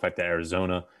based on the fact that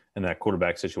Arizona and that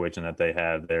quarterback situation that they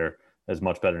have there is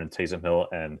much better than Taysom Hill.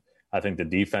 And I think the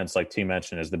defense, like T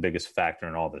mentioned, is the biggest factor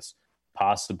in all this.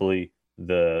 Possibly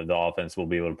the offense will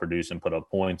be able to produce and put up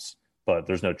points, but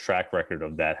there's no track record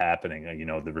of that happening.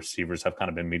 The receivers have kind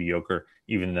of been mediocre,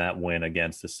 even in that win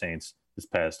against the Saints this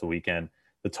past weekend.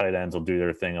 The tight ends will do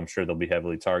their thing. I'm sure they'll be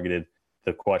heavily targeted.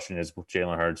 The question is, will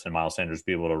Jalen Hurts and Miles Sanders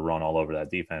be able to run all over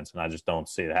that defense? And I just don't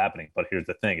see it happening. But here's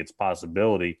the thing. It's a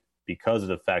possibility because of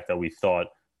the fact that we thought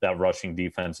that rushing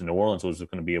defense in New Orleans was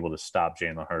going to be able to stop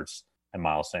Jalen Hurts and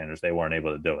Miles Sanders. They weren't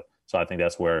able to do it. So I think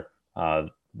that's where,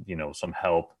 some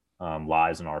help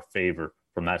lies in our favor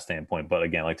from that standpoint. But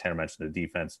again, like Tanner mentioned, the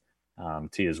defense,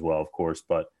 T as well, of course.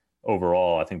 But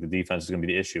overall, I think the defense is going to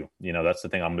be the issue. That's the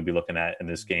thing I'm going to be looking at in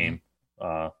this game,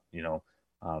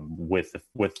 with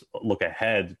look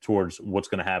ahead towards what's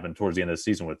going to happen towards the end of the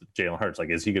season with Jalen Hurts. Like,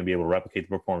 is he going to be able to replicate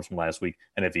the performance from last week?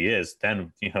 And if he is,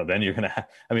 then you're going to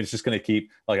it's just going to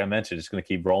keep, like I mentioned, it's going to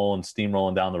keep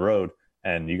steamrolling down the road.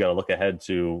 And you got to look ahead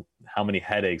to how many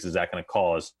headaches is that going to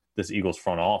cause this Eagles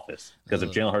front office? Because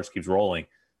if Jalen Hurts keeps rolling,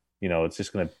 it's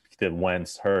just going to, the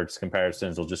Wentz Hurts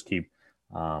comparisons will just keep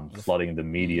flooding the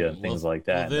media and things like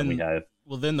that.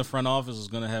 Then the front office is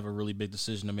going to have a really big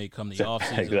decision to make come the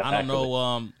offseason. Exactly. I don't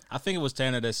know. I think it was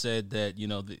Tanner that said that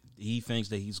he thinks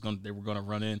that they were going to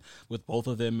run in with both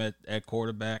of them at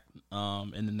quarterback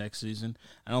in the next season.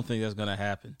 I don't think that's going to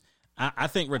happen. I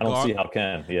think I don't see how it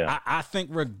can. Yeah, I think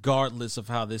regardless of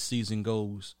how this season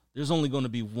goes, there's only going to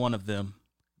be one of them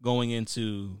going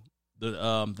into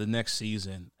the next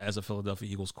season as a Philadelphia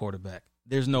Eagles quarterback.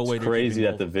 There's no way. It's crazy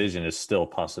that the vision is still a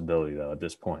possibility though at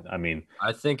this point. I mean,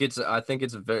 I think it's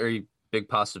a very big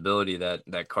possibility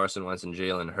that Carson Wentz and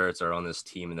Jalen Hurts are on this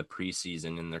team in the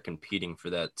preseason and they're competing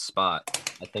for that spot.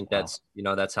 I think that's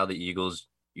that's how the Eagles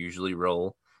usually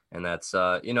roll, and that's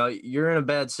you're in a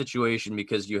bad situation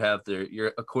because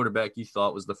you're a quarterback you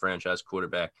thought was the franchise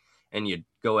quarterback, and you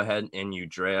go ahead and you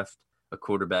draft a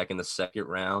quarterback in the second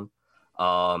round.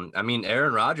 I mean,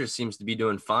 Aaron Rodgers seems to be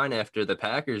doing fine after the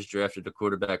Packers drafted a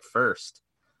quarterback first.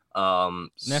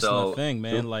 That's my thing,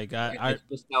 man. Like it's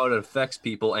just how it affects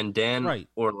people. And Dan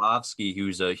Orlovsky,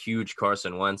 who's a huge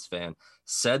Carson Wentz fan,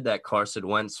 said that Carson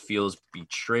Wentz feels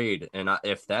betrayed. And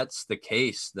if that's the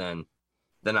case, then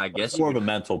I guess it's more of a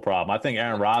mental problem. I think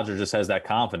Aaron Rodgers just has that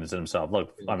confidence in himself.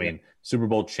 Look, I mean, Super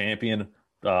Bowl champion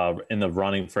in the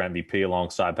running for MVP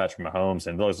alongside Patrick Mahomes,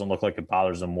 and it doesn't look like it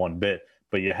bothers him one bit.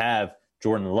 But you have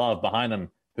Jordan Love behind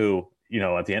him, who,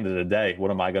 at the end of the day,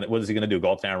 what is he going to do?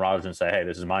 Go up to Aaron Rodgers and say, hey,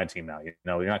 this is my team now.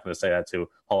 You're not going to say that to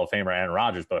Hall of Famer Aaron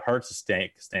Rodgers, but Hurts'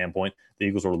 standpoint, the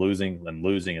Eagles were losing and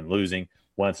losing and losing.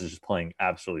 Wentz is just playing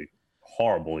absolutely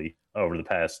horribly over the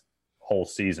past whole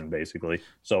season, basically.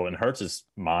 So in Hurts'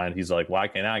 mind, he's like, why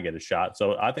can't I get a shot?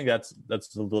 So I think that's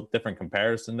a little different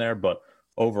comparison there. But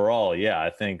overall, yeah, I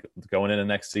think going into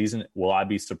next season, will I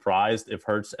be surprised if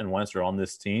Hurts and Wentz are on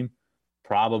this team?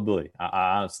 Probably.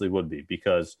 I honestly would be,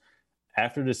 because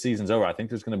after the season's over, I think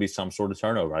there's going to be some sort of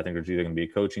turnover. I think there's either going to be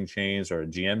a coaching change or a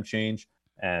GM change.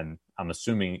 And I'm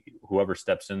assuming whoever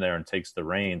steps in there and takes the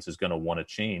reins is going to want to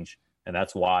change. And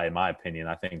that's why, in my opinion,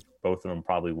 I think both of them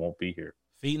probably won't be here.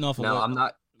 Feeding off of I'm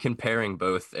not comparing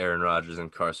both Aaron Rodgers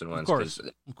and Carson Wentz. Of course.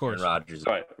 Aaron Rodgers.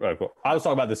 Right, cool. I was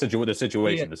talking about the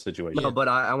situation. No, but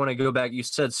I want to go back. You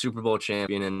said Super Bowl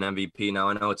champion and MVP. Now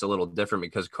I know it's a little different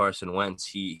because Carson Wentz,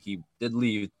 he did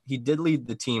lead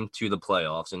the team to the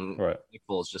playoffs, and Nick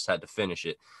Foles just had to finish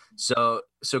it. So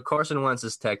Carson Wentz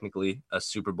is technically a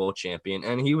Super Bowl champion,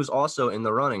 and he was also in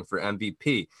the running for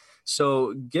MVP.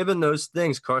 So given those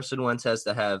things, Carson Wentz has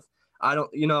to have.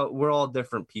 We're all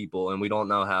different people and we don't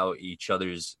know how each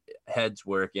other's heads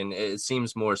work. And it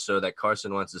seems more so that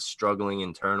Carson Wentz is struggling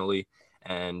internally,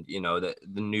 and, the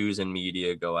news and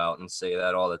media go out and say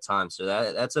that all the time. So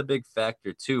that's a big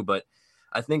factor too. But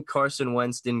I think Carson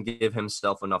Wentz didn't give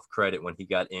himself enough credit when he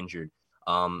got injured,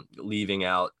 leaving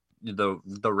out the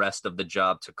rest of the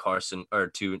job to Carson or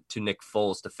to Nick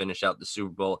Foles to finish out the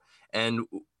Super Bowl. And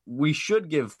we should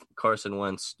give Carson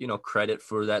Wentz, credit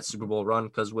for that Super Bowl run,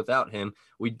 because without him,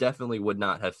 we definitely would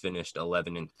not have finished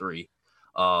 11-3.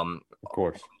 Of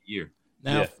course. Year.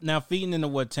 Now, feeding into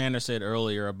what Tanner said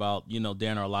earlier about,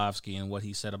 Dan Orlovsky and what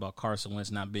he said about Carson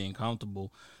Wentz not being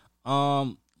comfortable.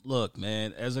 Look,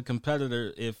 man, as a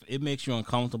competitor, if it makes you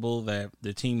uncomfortable that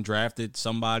the team drafted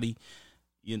somebody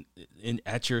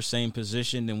at your same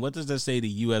position, then what does that say to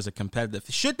you as a competitor?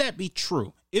 Should that be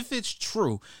true? If it's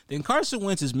true, then Carson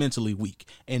Wentz is mentally weak.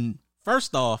 And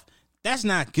first off, that's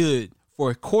not good for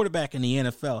a quarterback in the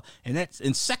NFL.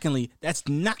 And secondly, that's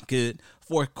not good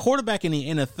for a quarterback in the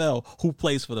NFL who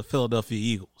plays for the Philadelphia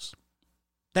Eagles.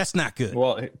 That's not good.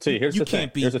 Well, here's the thing.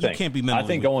 You can't be mentally I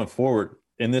think weak. Going forward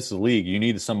in this league, you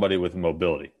need somebody with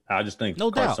mobility. I just think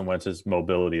Carson Wentz's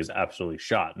mobility is absolutely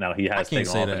shot. Now, he has taken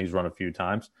off and he's run a few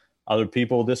times. Other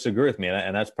people disagree with me,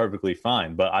 and that's perfectly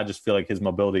fine. But I just feel like his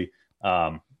mobility,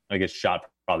 I guess shot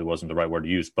probably wasn't the right word to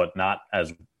use, but not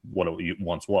as what it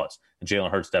once was. And Jalen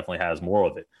Hurts definitely has more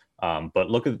of it. But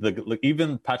look at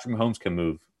even Patrick Mahomes can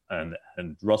move, and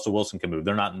Russell Wilson can move.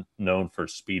 They're not known for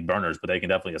speed burners, but they can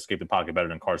definitely escape the pocket better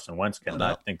than Carson Wentz can. And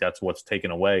I think that's what's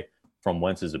taken away from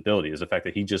Wentz's ability, is the fact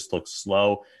that he just looks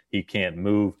slow. He can't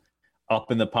move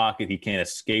up in the pocket. He can't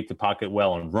escape the pocket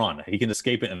well and run. He can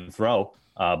escape it and throw,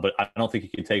 but I don't think he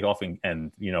can take off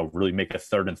and really make a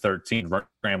 3rd and 13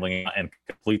 scrambling and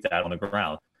complete that on the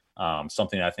ground.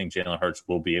 Something I think Jalen Hurts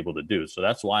will be able to do. So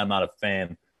that's why I'm not a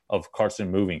fan of Carson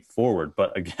moving forward.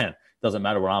 But again, it doesn't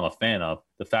matter what I'm a fan of.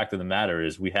 The fact of the matter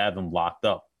is we have him locked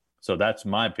up. So that's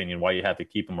my opinion, why you have to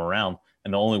keep him around.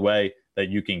 And the only way that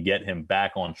you can get him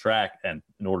back on track and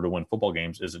in order to win football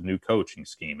games is a new coaching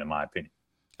scheme, in my opinion.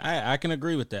 I can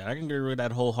agree with that. I can agree with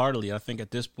that wholeheartedly. I think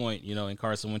at this point, in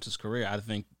Carson Wentz's career, I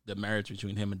think the marriage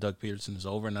between him and Doug Peterson is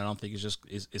over, and I don't think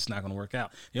it's not going to work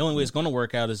out. The only way it's going to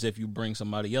work out is if you bring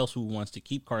somebody else who wants to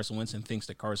keep Carson Wentz and thinks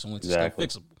that Carson Wentz is still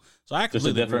fixable. So I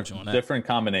completely agree with you on that. Different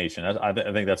combination. I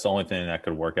think that's the only thing that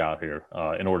could work out here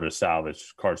in order to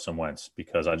salvage Carson Wentz,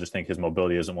 because I just think his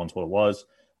mobility isn't once what it was.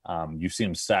 You've seen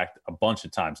him sacked a bunch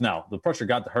of times. Now, the pressure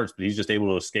got to Hurts, but he's just able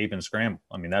to escape and scramble.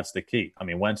 I mean, that's the key. I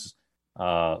mean, Wentz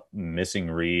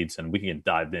missing reads, and we can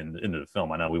dive into the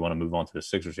film. I know we want to move on to the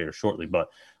Sixers here shortly, but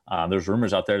there's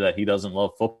rumors out there that he doesn't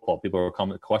love football. People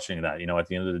are questioning that. At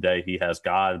the end of the day, he has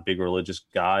God, a big religious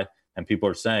guy, and people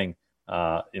are saying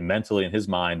mentally in his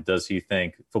mind, does he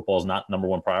think football is not number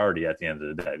one priority at the end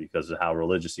of the day because of how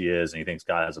religious he is, and he thinks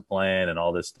God has a plan and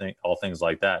all things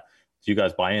like that. Do you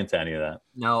guys buy into any of that?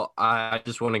 Now, I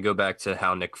just want to go back to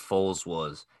how Nick Foles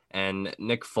was. And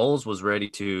Nick Foles was ready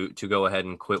to go ahead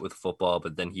and quit with football,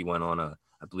 but then he went on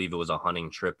I believe it was a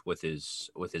hunting trip with his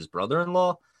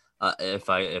brother-in-law.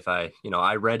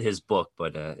 I read his book,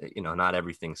 but not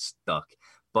everything stuck.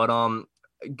 But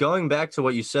going back to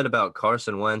what you said about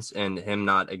Carson Wentz and him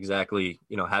not exactly,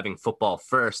 having football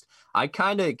first, I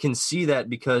kind of can see that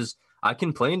because I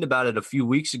complained about it a few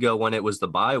weeks ago when it was the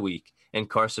bye week and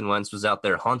Carson Wentz was out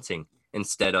there hunting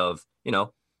instead of,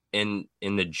 in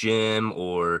the gym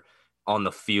or on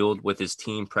the field with his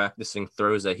team practicing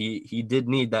throws that he did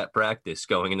need that practice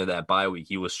going into that bye week.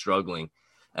 He was struggling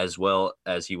as well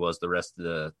as he was the rest of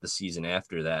the season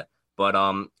after that. But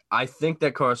I think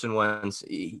that Carson Wentz,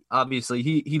 obviously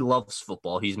he loves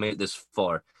football. He's made it this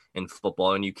far in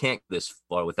football, and you can't get this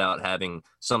far without having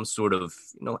some sort of,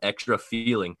 extra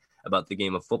feeling about the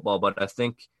game of football. But I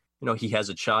think, he has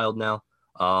a child now.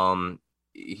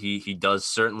 He does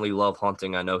certainly love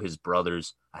hunting. I know his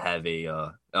brothers have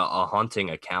a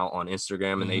hunting account on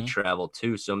Instagram, and they travel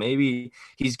too. So maybe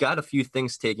he's got a few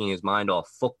things taking his mind off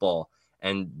football,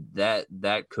 and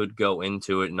that could go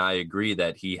into it. And I agree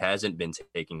that he hasn't been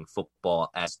taking football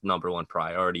as number one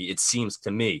priority. It seems to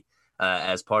me,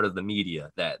 as part of the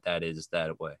media, that is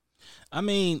that way. I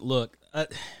mean, look,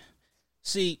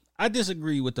 see, I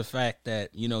disagree with the fact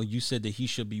that, you said that he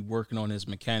should be working on his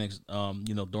mechanics,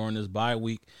 during this bye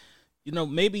week.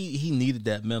 Maybe he needed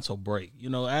that mental break.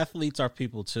 Athletes are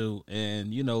people too.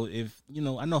 And, if,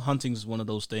 I know hunting is one of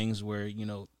those things where,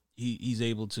 he's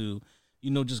able to,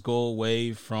 just go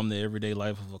away from the everyday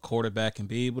life of a quarterback and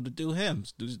be able to do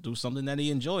something that he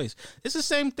enjoys. It's the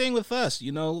same thing with us.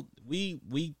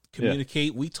 We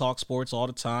communicate, we talk sports all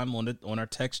the time on our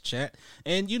text chat.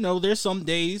 And, there's some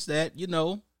days that,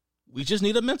 we just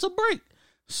need a mental break.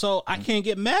 So I can't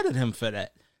get mad at him for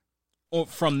that. Or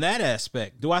from that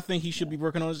aspect, do I think he should be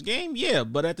working on his game? Yeah,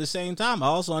 but at the same time, I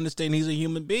also understand he's a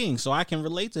human being, so I can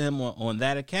relate to him on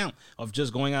that account of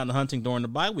just going out and hunting during the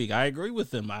bye week. I agree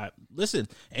with him. Listen,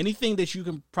 anything that you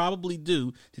can probably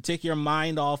do to take your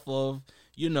mind off of,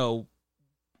 the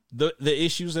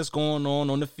issues that's going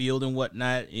on the field and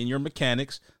whatnot in your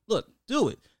mechanics, look, do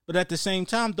it. But at the same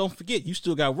time, don't forget, you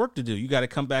still got work to do. You got to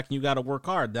come back and you got to work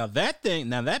hard. That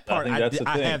part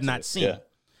I have not seen. Yeah.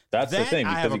 That's the thing,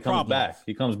 because he comes back.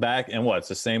 He comes back, and it's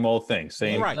the same old thing.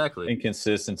 Same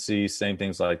inconsistency, same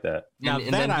things like that. Now,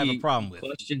 and that I have a problem with. He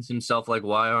questions himself, like,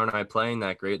 why aren't I playing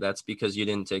that great? That's because you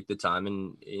didn't take the time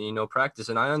and, practice.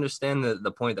 And I understand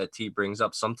the point that T brings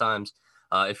up. Sometimes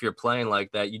if you're playing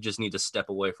like that, you just need to step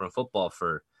away from football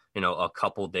for, a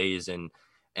couple days and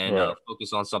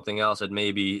focus on something else, and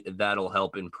maybe that'll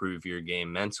help improve your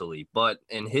game mentally. But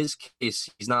in his case,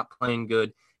 he's not playing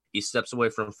good. He steps away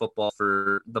from football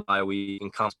for the bye week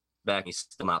and comes back. He's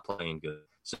still not playing good.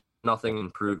 So nothing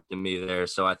improved to me there.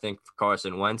 So I think for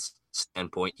Carson Wentz's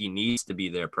standpoint, he needs to be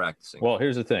there practicing. Well,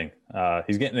 here's the thing.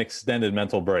 He's getting an extended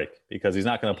mental break because he's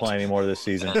not going to play anymore this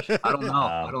season. I don't know.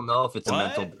 I don't know if it's a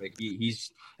mental break.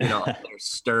 He's up there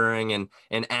stirring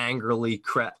and angrily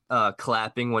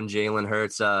clapping when Jalen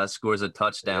Hurts scores a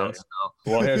touchdown. Yeah. So.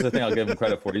 Well, here's the thing. I'll give him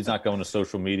credit for. He's not going to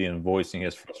social media and voicing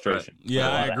his frustration. Right. Yeah,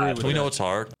 I agree with that. We know it's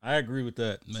hard. I agree with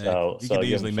that, man. So could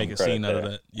easily make a scene out of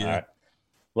that. Yeah. All right.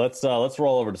 Let's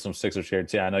roll over to some Sixers here.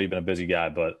 I know you've been a busy guy,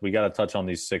 but we got to touch on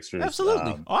these Sixers.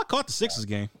 Absolutely. I caught the Sixers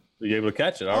game. Were you able to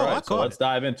catch it? All right. So let's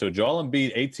dive into it. Joel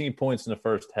Embiid, 18 points in the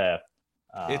first half.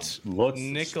 Looks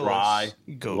spry.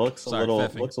 Looks a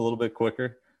little bit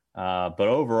quicker. But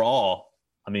overall,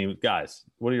 I mean, guys,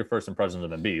 what are your first impressions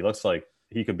of Embiid? He looks like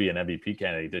he could be an MVP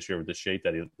candidate this year with the shape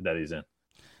that he's in.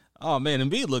 Oh, man,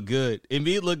 Embiid looked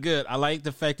good. I like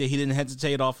the fact that he didn't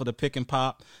hesitate off of the pick and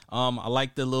pop. I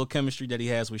like the little chemistry that he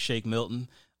has with Shake Milton.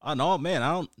 Oh no,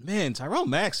 man, Tyrone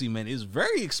Maxey, man, is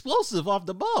very explosive off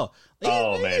the ball. He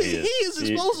is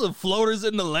explosive. Floaters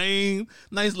in the lane,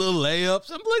 nice little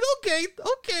layups. I'm like,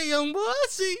 okay, young boy, I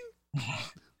see.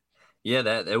 Yeah,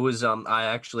 that it was. I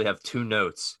actually have two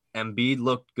notes. Embiid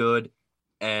looked good,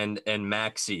 and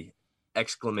Maxey,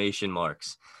 exclamation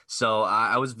marks. So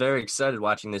I was very excited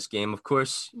watching this game. Of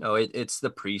course, it's the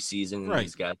preseason, and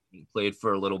these guys played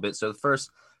for a little bit. So the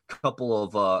first couple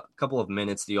of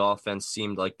minutes, the offense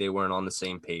seemed like they weren't on the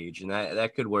same page, and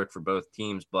that could work for both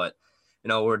teams. But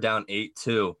we're down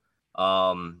 8-2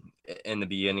 in the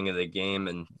beginning of the game,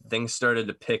 and things started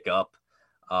to pick up.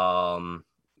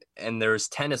 And there's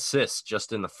 10 assists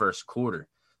just in the first quarter,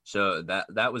 so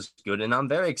that was good. And I'm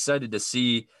very excited to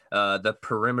see the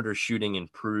perimeter shooting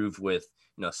improve with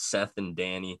Seth and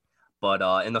Danny. But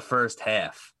in the first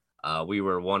half, we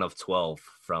were 1 of 12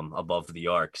 from above the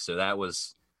arc, so that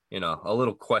was a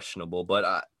little questionable,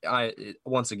 but I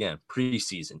once again,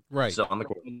 preseason. Right. So I'm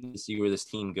excited to see where this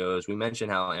team goes. We mentioned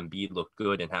how Embiid looked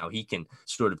good and how he can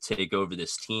sort of take over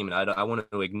this team. And I want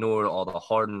to ignore all the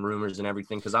Harden rumors and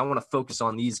everything because I want to focus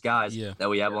on these guys that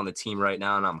we have on the team right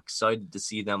now. And I'm excited to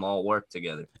see them all work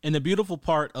together. And the beautiful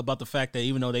part about the fact that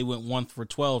even though they went 1 for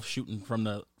 12 shooting from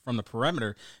the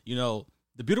perimeter, the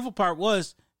beautiful part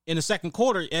was, in the second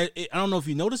quarter, I don't know if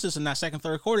you noticed this in that second,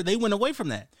 third quarter, they went away from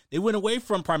that. They went away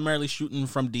from primarily shooting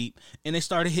from deep, and they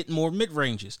started hitting more mid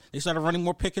ranges. They started running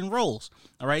more pick and rolls.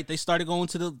 All right, they started going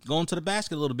to the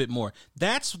basket a little bit more.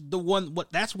 That's one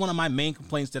of my main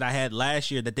complaints that I had last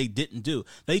year that they didn't do.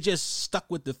 They just stuck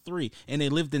with the 3 and they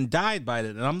lived and died by it.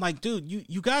 And I'm like, dude,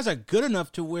 you guys are good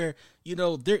enough to where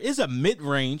there is a mid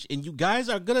range, and you guys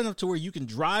are good enough to where you can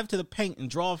drive to the paint and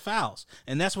draw fouls.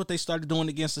 And that's what they started doing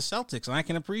against the Celtics, and I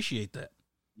can appreciate that.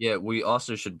 Yeah, we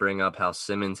also should bring up how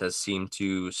Simmons has seemed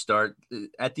to start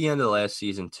at the end of the last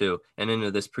season too, and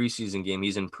into this preseason game,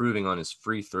 he's improving on his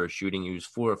free throw shooting. He was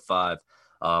 4 of 5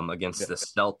 against the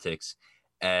Celtics,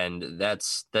 and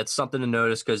that's something to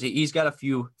notice because he's got a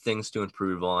few things to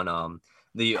improve on.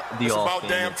 The it's about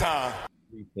damn time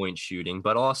 3-point shooting,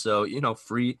 but also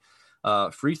free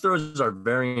throws are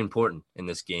very important in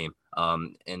this game.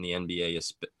 In the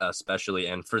NBA especially,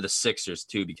 and for the Sixers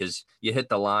too, because you hit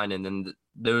the line and then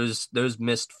those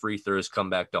missed free throws come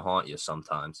back to haunt you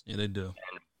sometimes. Yeah, they do.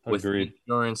 And with the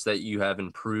assurance that you have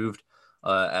improved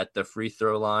at the free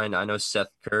throw line, I know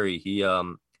Seth Curry, he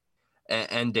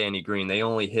and Danny Green, they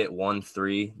only hit 1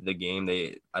 3 the game.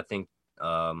 I think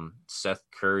Seth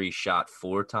Curry shot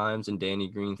 4 times and Danny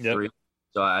Green 3. Yep.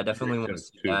 So I definitely want to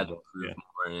see that improve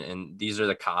more. And these are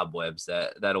the cobwebs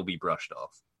that'll be brushed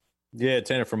off. Yeah,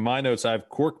 Tanner, from my notes, I have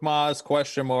Korkmaz, ?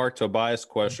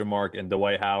 Tobias, ? And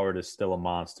Dwight Howard is still a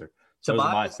monster. Those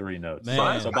are my 3 notes.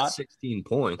 Tobias got 16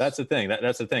 points. That's the thing.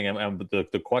 That's the thing. And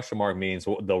the question mark means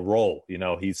the role.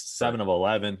 He's 7 of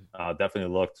 11.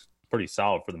 Definitely looked pretty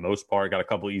solid for the most part. Got a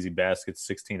couple of easy baskets,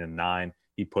 16 and 9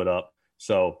 he put up.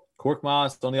 So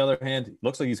Korkmaz, on the other hand,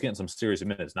 looks like he's getting some serious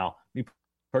minutes. Now, me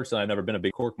personally, I've never been a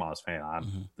big Korkmaz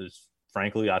fan.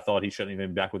 Frankly, I thought he shouldn't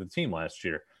even be back with the team last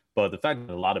year. But the fact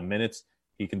that a lot of minutes,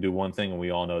 he can do one thing, and we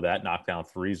all know that, knock down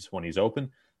threes when he's open.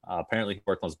 Apparently, he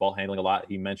worked on his ball handling a lot.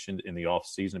 He mentioned in the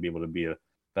offseason to be able to be a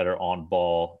better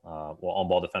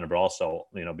on-ball defender, but also,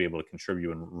 be able to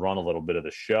contribute and run a little bit of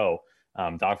the show.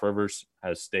 Doc Rivers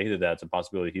has stated that it's a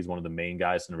possibility he's one of the main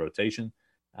guys in the rotation,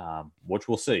 which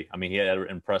we'll see. I mean, he had an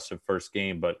impressive first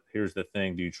game, but here's the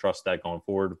thing. Do you trust that going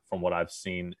forward? From what I've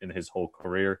seen in his whole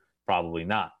career, probably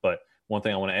not. But one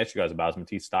thing I want to ask you guys about is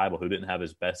Matisse Thybulle, who didn't have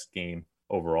his best game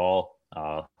overall,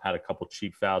 had a couple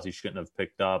cheap fouls he shouldn't have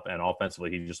picked up, and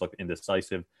offensively he just looked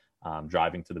indecisive,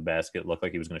 driving to the basket, looked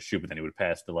like he was going to shoot, but then he would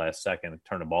pass the last second and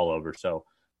turn the ball over. So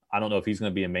I don't know if he's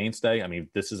going to be a mainstay. I mean,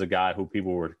 this is a guy who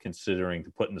people were considering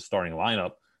to put in the starting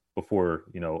lineup before,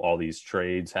 all these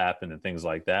trades happened and things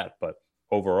like that. But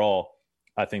overall,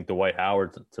 I think Dwight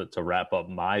Howard, to wrap up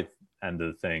my end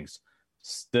of things,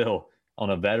 still – on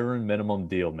a veteran minimum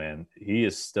deal, man, he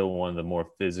is still one of the more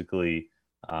physically,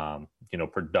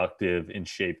 productive, in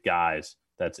shape guys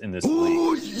that's in this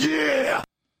league. Yeah.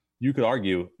 You could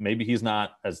argue maybe he's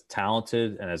not as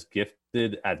talented and as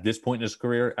gifted at this point in his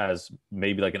career as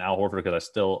maybe like an Al Horford, because I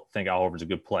still think Al Horford's a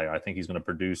good player. I think he's going to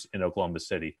produce in Oklahoma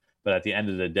City. But at the end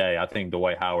of the day, I think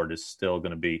Dwight Howard is still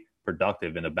going to be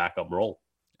productive in a backup role.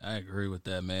 I agree with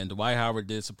that, man. Dwight Howard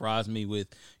did surprise me with,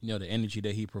 the energy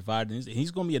that he provided.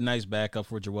 He's going to be a nice backup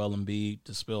for Joel Embiid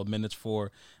to spell minutes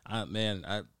for. I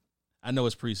know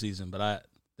it's preseason, but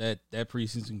that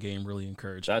preseason game really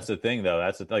encouraged That's me. The thing, though.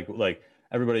 That's like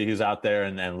everybody who's out there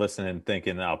and listening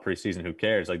thinking, oh, preseason, who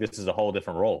cares? Like, this is a whole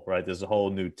different role, right? This is a whole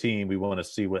new team. We want to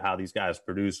see how these guys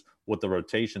produce, what the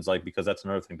rotation's like, because that's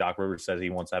another thing. Doc Rivers says he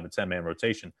wants to have a 10-man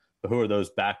rotation. But who are those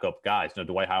backup guys?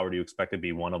 Dwight Howard, do you expect to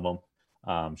be one of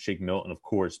them? Shake Milton, of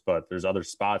course, but there's other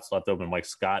spots left open. Mike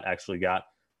Scott actually got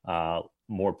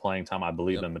more playing time, I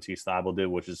believe, than Matisse Thybulle did,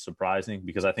 which is surprising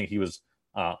because I think he was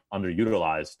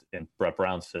underutilized in Brett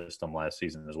Brown's system last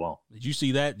season as well. Did you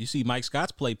see that? You see Mike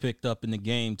Scott's play picked up in the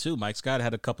game too. Mike Scott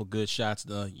had a couple good shots,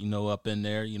 up in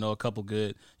there, a couple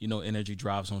good, energy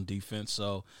drives on defense.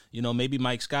 So, maybe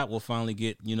Mike Scott will finally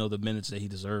get, the minutes that he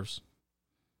deserves.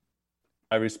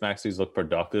 Tyrese Maxey's looked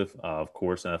productive, of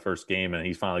course, in that first game, and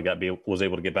he finally was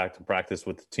able to get back to practice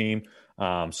with the team.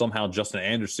 Somehow Justin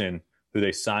Anderson, who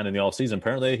they signed in the offseason,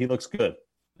 apparently he looks good.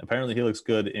 Apparently he looks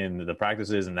good in the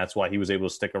practices, and that's why he was able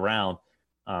to stick around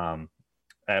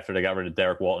after they got rid of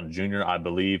Derek Walton Jr. I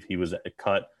believe he was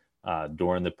cut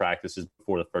during the practices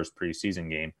before the first preseason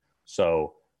game.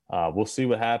 So we'll see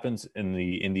what happens in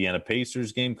the Indiana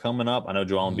Pacers game coming up. I know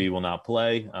Joel Embiid will not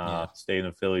play. Stayed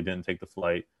in Philly, didn't take the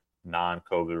flight,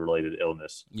 non-COVID-related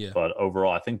illness. Yeah. But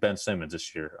overall, I think Ben Simmons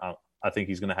this year, I think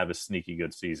he's going to have a sneaky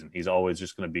good season. He's always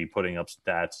just going to be putting up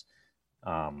stats,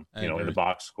 in the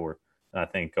box score. And I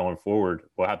think going forward,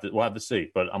 we'll have to see.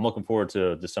 But I'm looking forward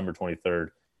to December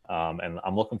 23rd, and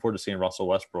I'm looking forward to seeing Russell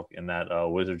Westbrook in that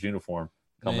Wizards uniform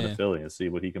coming to Philly and see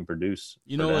what he can produce.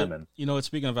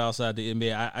 Speaking of outside the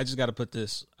NBA, I just got to put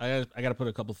this. I got to put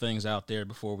a couple things out there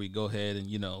before we go ahead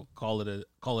and call it an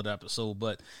episode.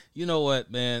 But you know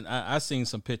what, man, I seen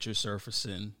some pictures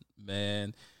surfacing,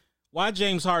 man. Why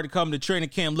James Harden come to training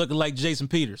camp looking like Jason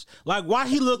Peters? Like, why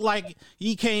he looked like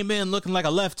he came in looking like a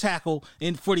left tackle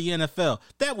for the NFL?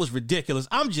 That was ridiculous.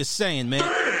 I'm just saying, man.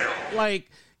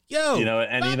 Like, yo,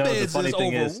 the funny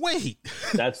thing overweight.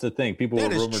 That's the thing. People were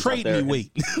rumors out there,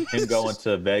 him going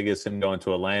to Vegas, him going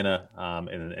to Atlanta,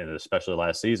 and especially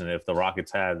last season. If the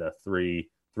Rockets had a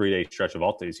three-day stretch of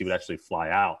off days, he would actually fly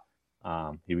out.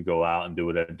 He would go out and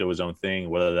do his own thing,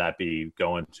 whether that be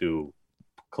going to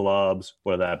clubs,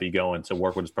 whether that be going to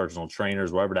work with his personal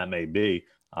trainers, wherever that may be,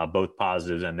 both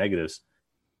positives and negatives.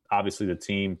 Obviously, the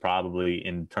team probably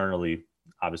internally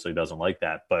obviously doesn't like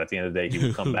that, but at the end of the day, he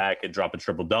would come back and drop a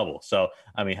triple-double. So,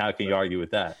 I mean, how can you argue with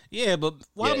that? Yeah, but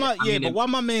why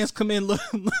my man's come in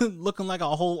looking like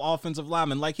a whole offensive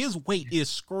lineman? Like, his weight is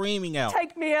screaming out.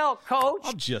 Take me out, coach.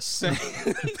 I'm just saying.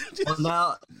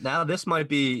 Well, now this might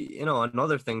be,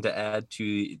 another thing to add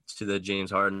to the James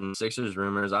Harden Sixers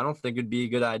rumors. I don't think it'd be a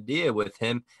good idea with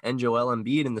him and Joel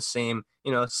Embiid in the same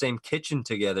kitchen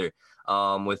together.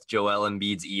 With Joel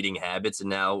Embiid's eating habits, and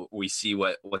now we see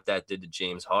what that did to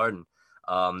James Harden.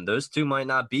 Those two might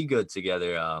not be good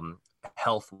together,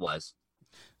 health-wise.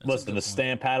 Listen, the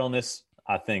stand pat on this,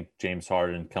 I think James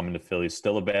Harden coming to Philly is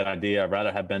still a bad idea. I'd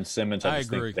rather have Ben Simmons. I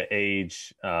just agree. Think the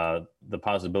age, the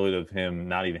possibility of him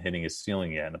not even hitting his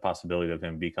ceiling yet, and the possibility of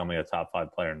him becoming a top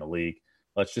 5 player in the league.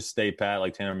 Let's just stay pat.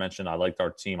 Like Tanner mentioned, I liked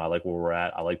our team. I like where we're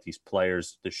at. I like these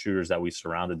players, the shooters that we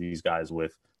surrounded these guys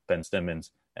with. Ben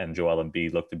Simmons and Joel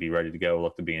Embiid look to be ready to go,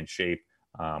 look to be in shape.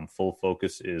 Full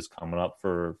focus is coming up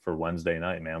for Wednesday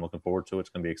night, man. I'm looking forward to it. It's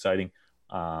going to be exciting.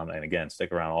 And again,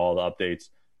 stick around. All the updates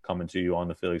coming to you on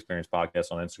the Philly Experience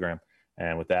podcast on Instagram.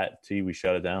 And with that, T, we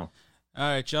shut it down. All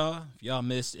right, y'all. If y'all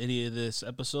missed any of this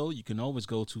episode, you can always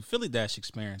go to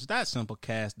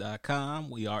philly-experience.simplecast.com.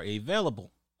 We are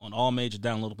available on all major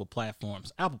downloadable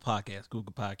platforms: Apple Podcasts,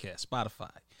 Google Podcasts,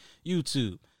 Spotify,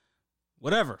 YouTube,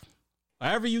 whatever.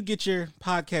 However you get your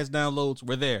podcast downloads,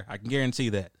 we're there. I can guarantee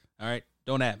that. All right?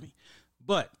 Don't at me.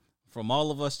 But from all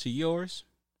of us to yours,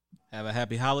 have a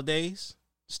happy holidays.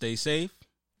 Stay safe.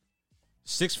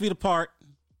 6 feet apart.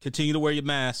 Continue to wear your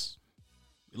mask.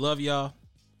 We love y'all.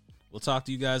 We'll talk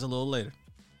to you guys a little later.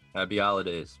 Happy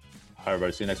holidays. All right,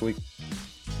 everybody. See you next week.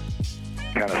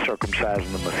 Kind of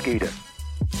circumcising the mosquito.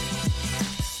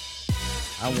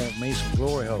 I want me some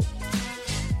glory hole.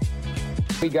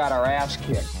 We got our ass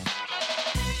kicked.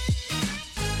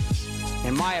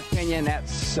 In my opinion, that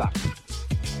sucked.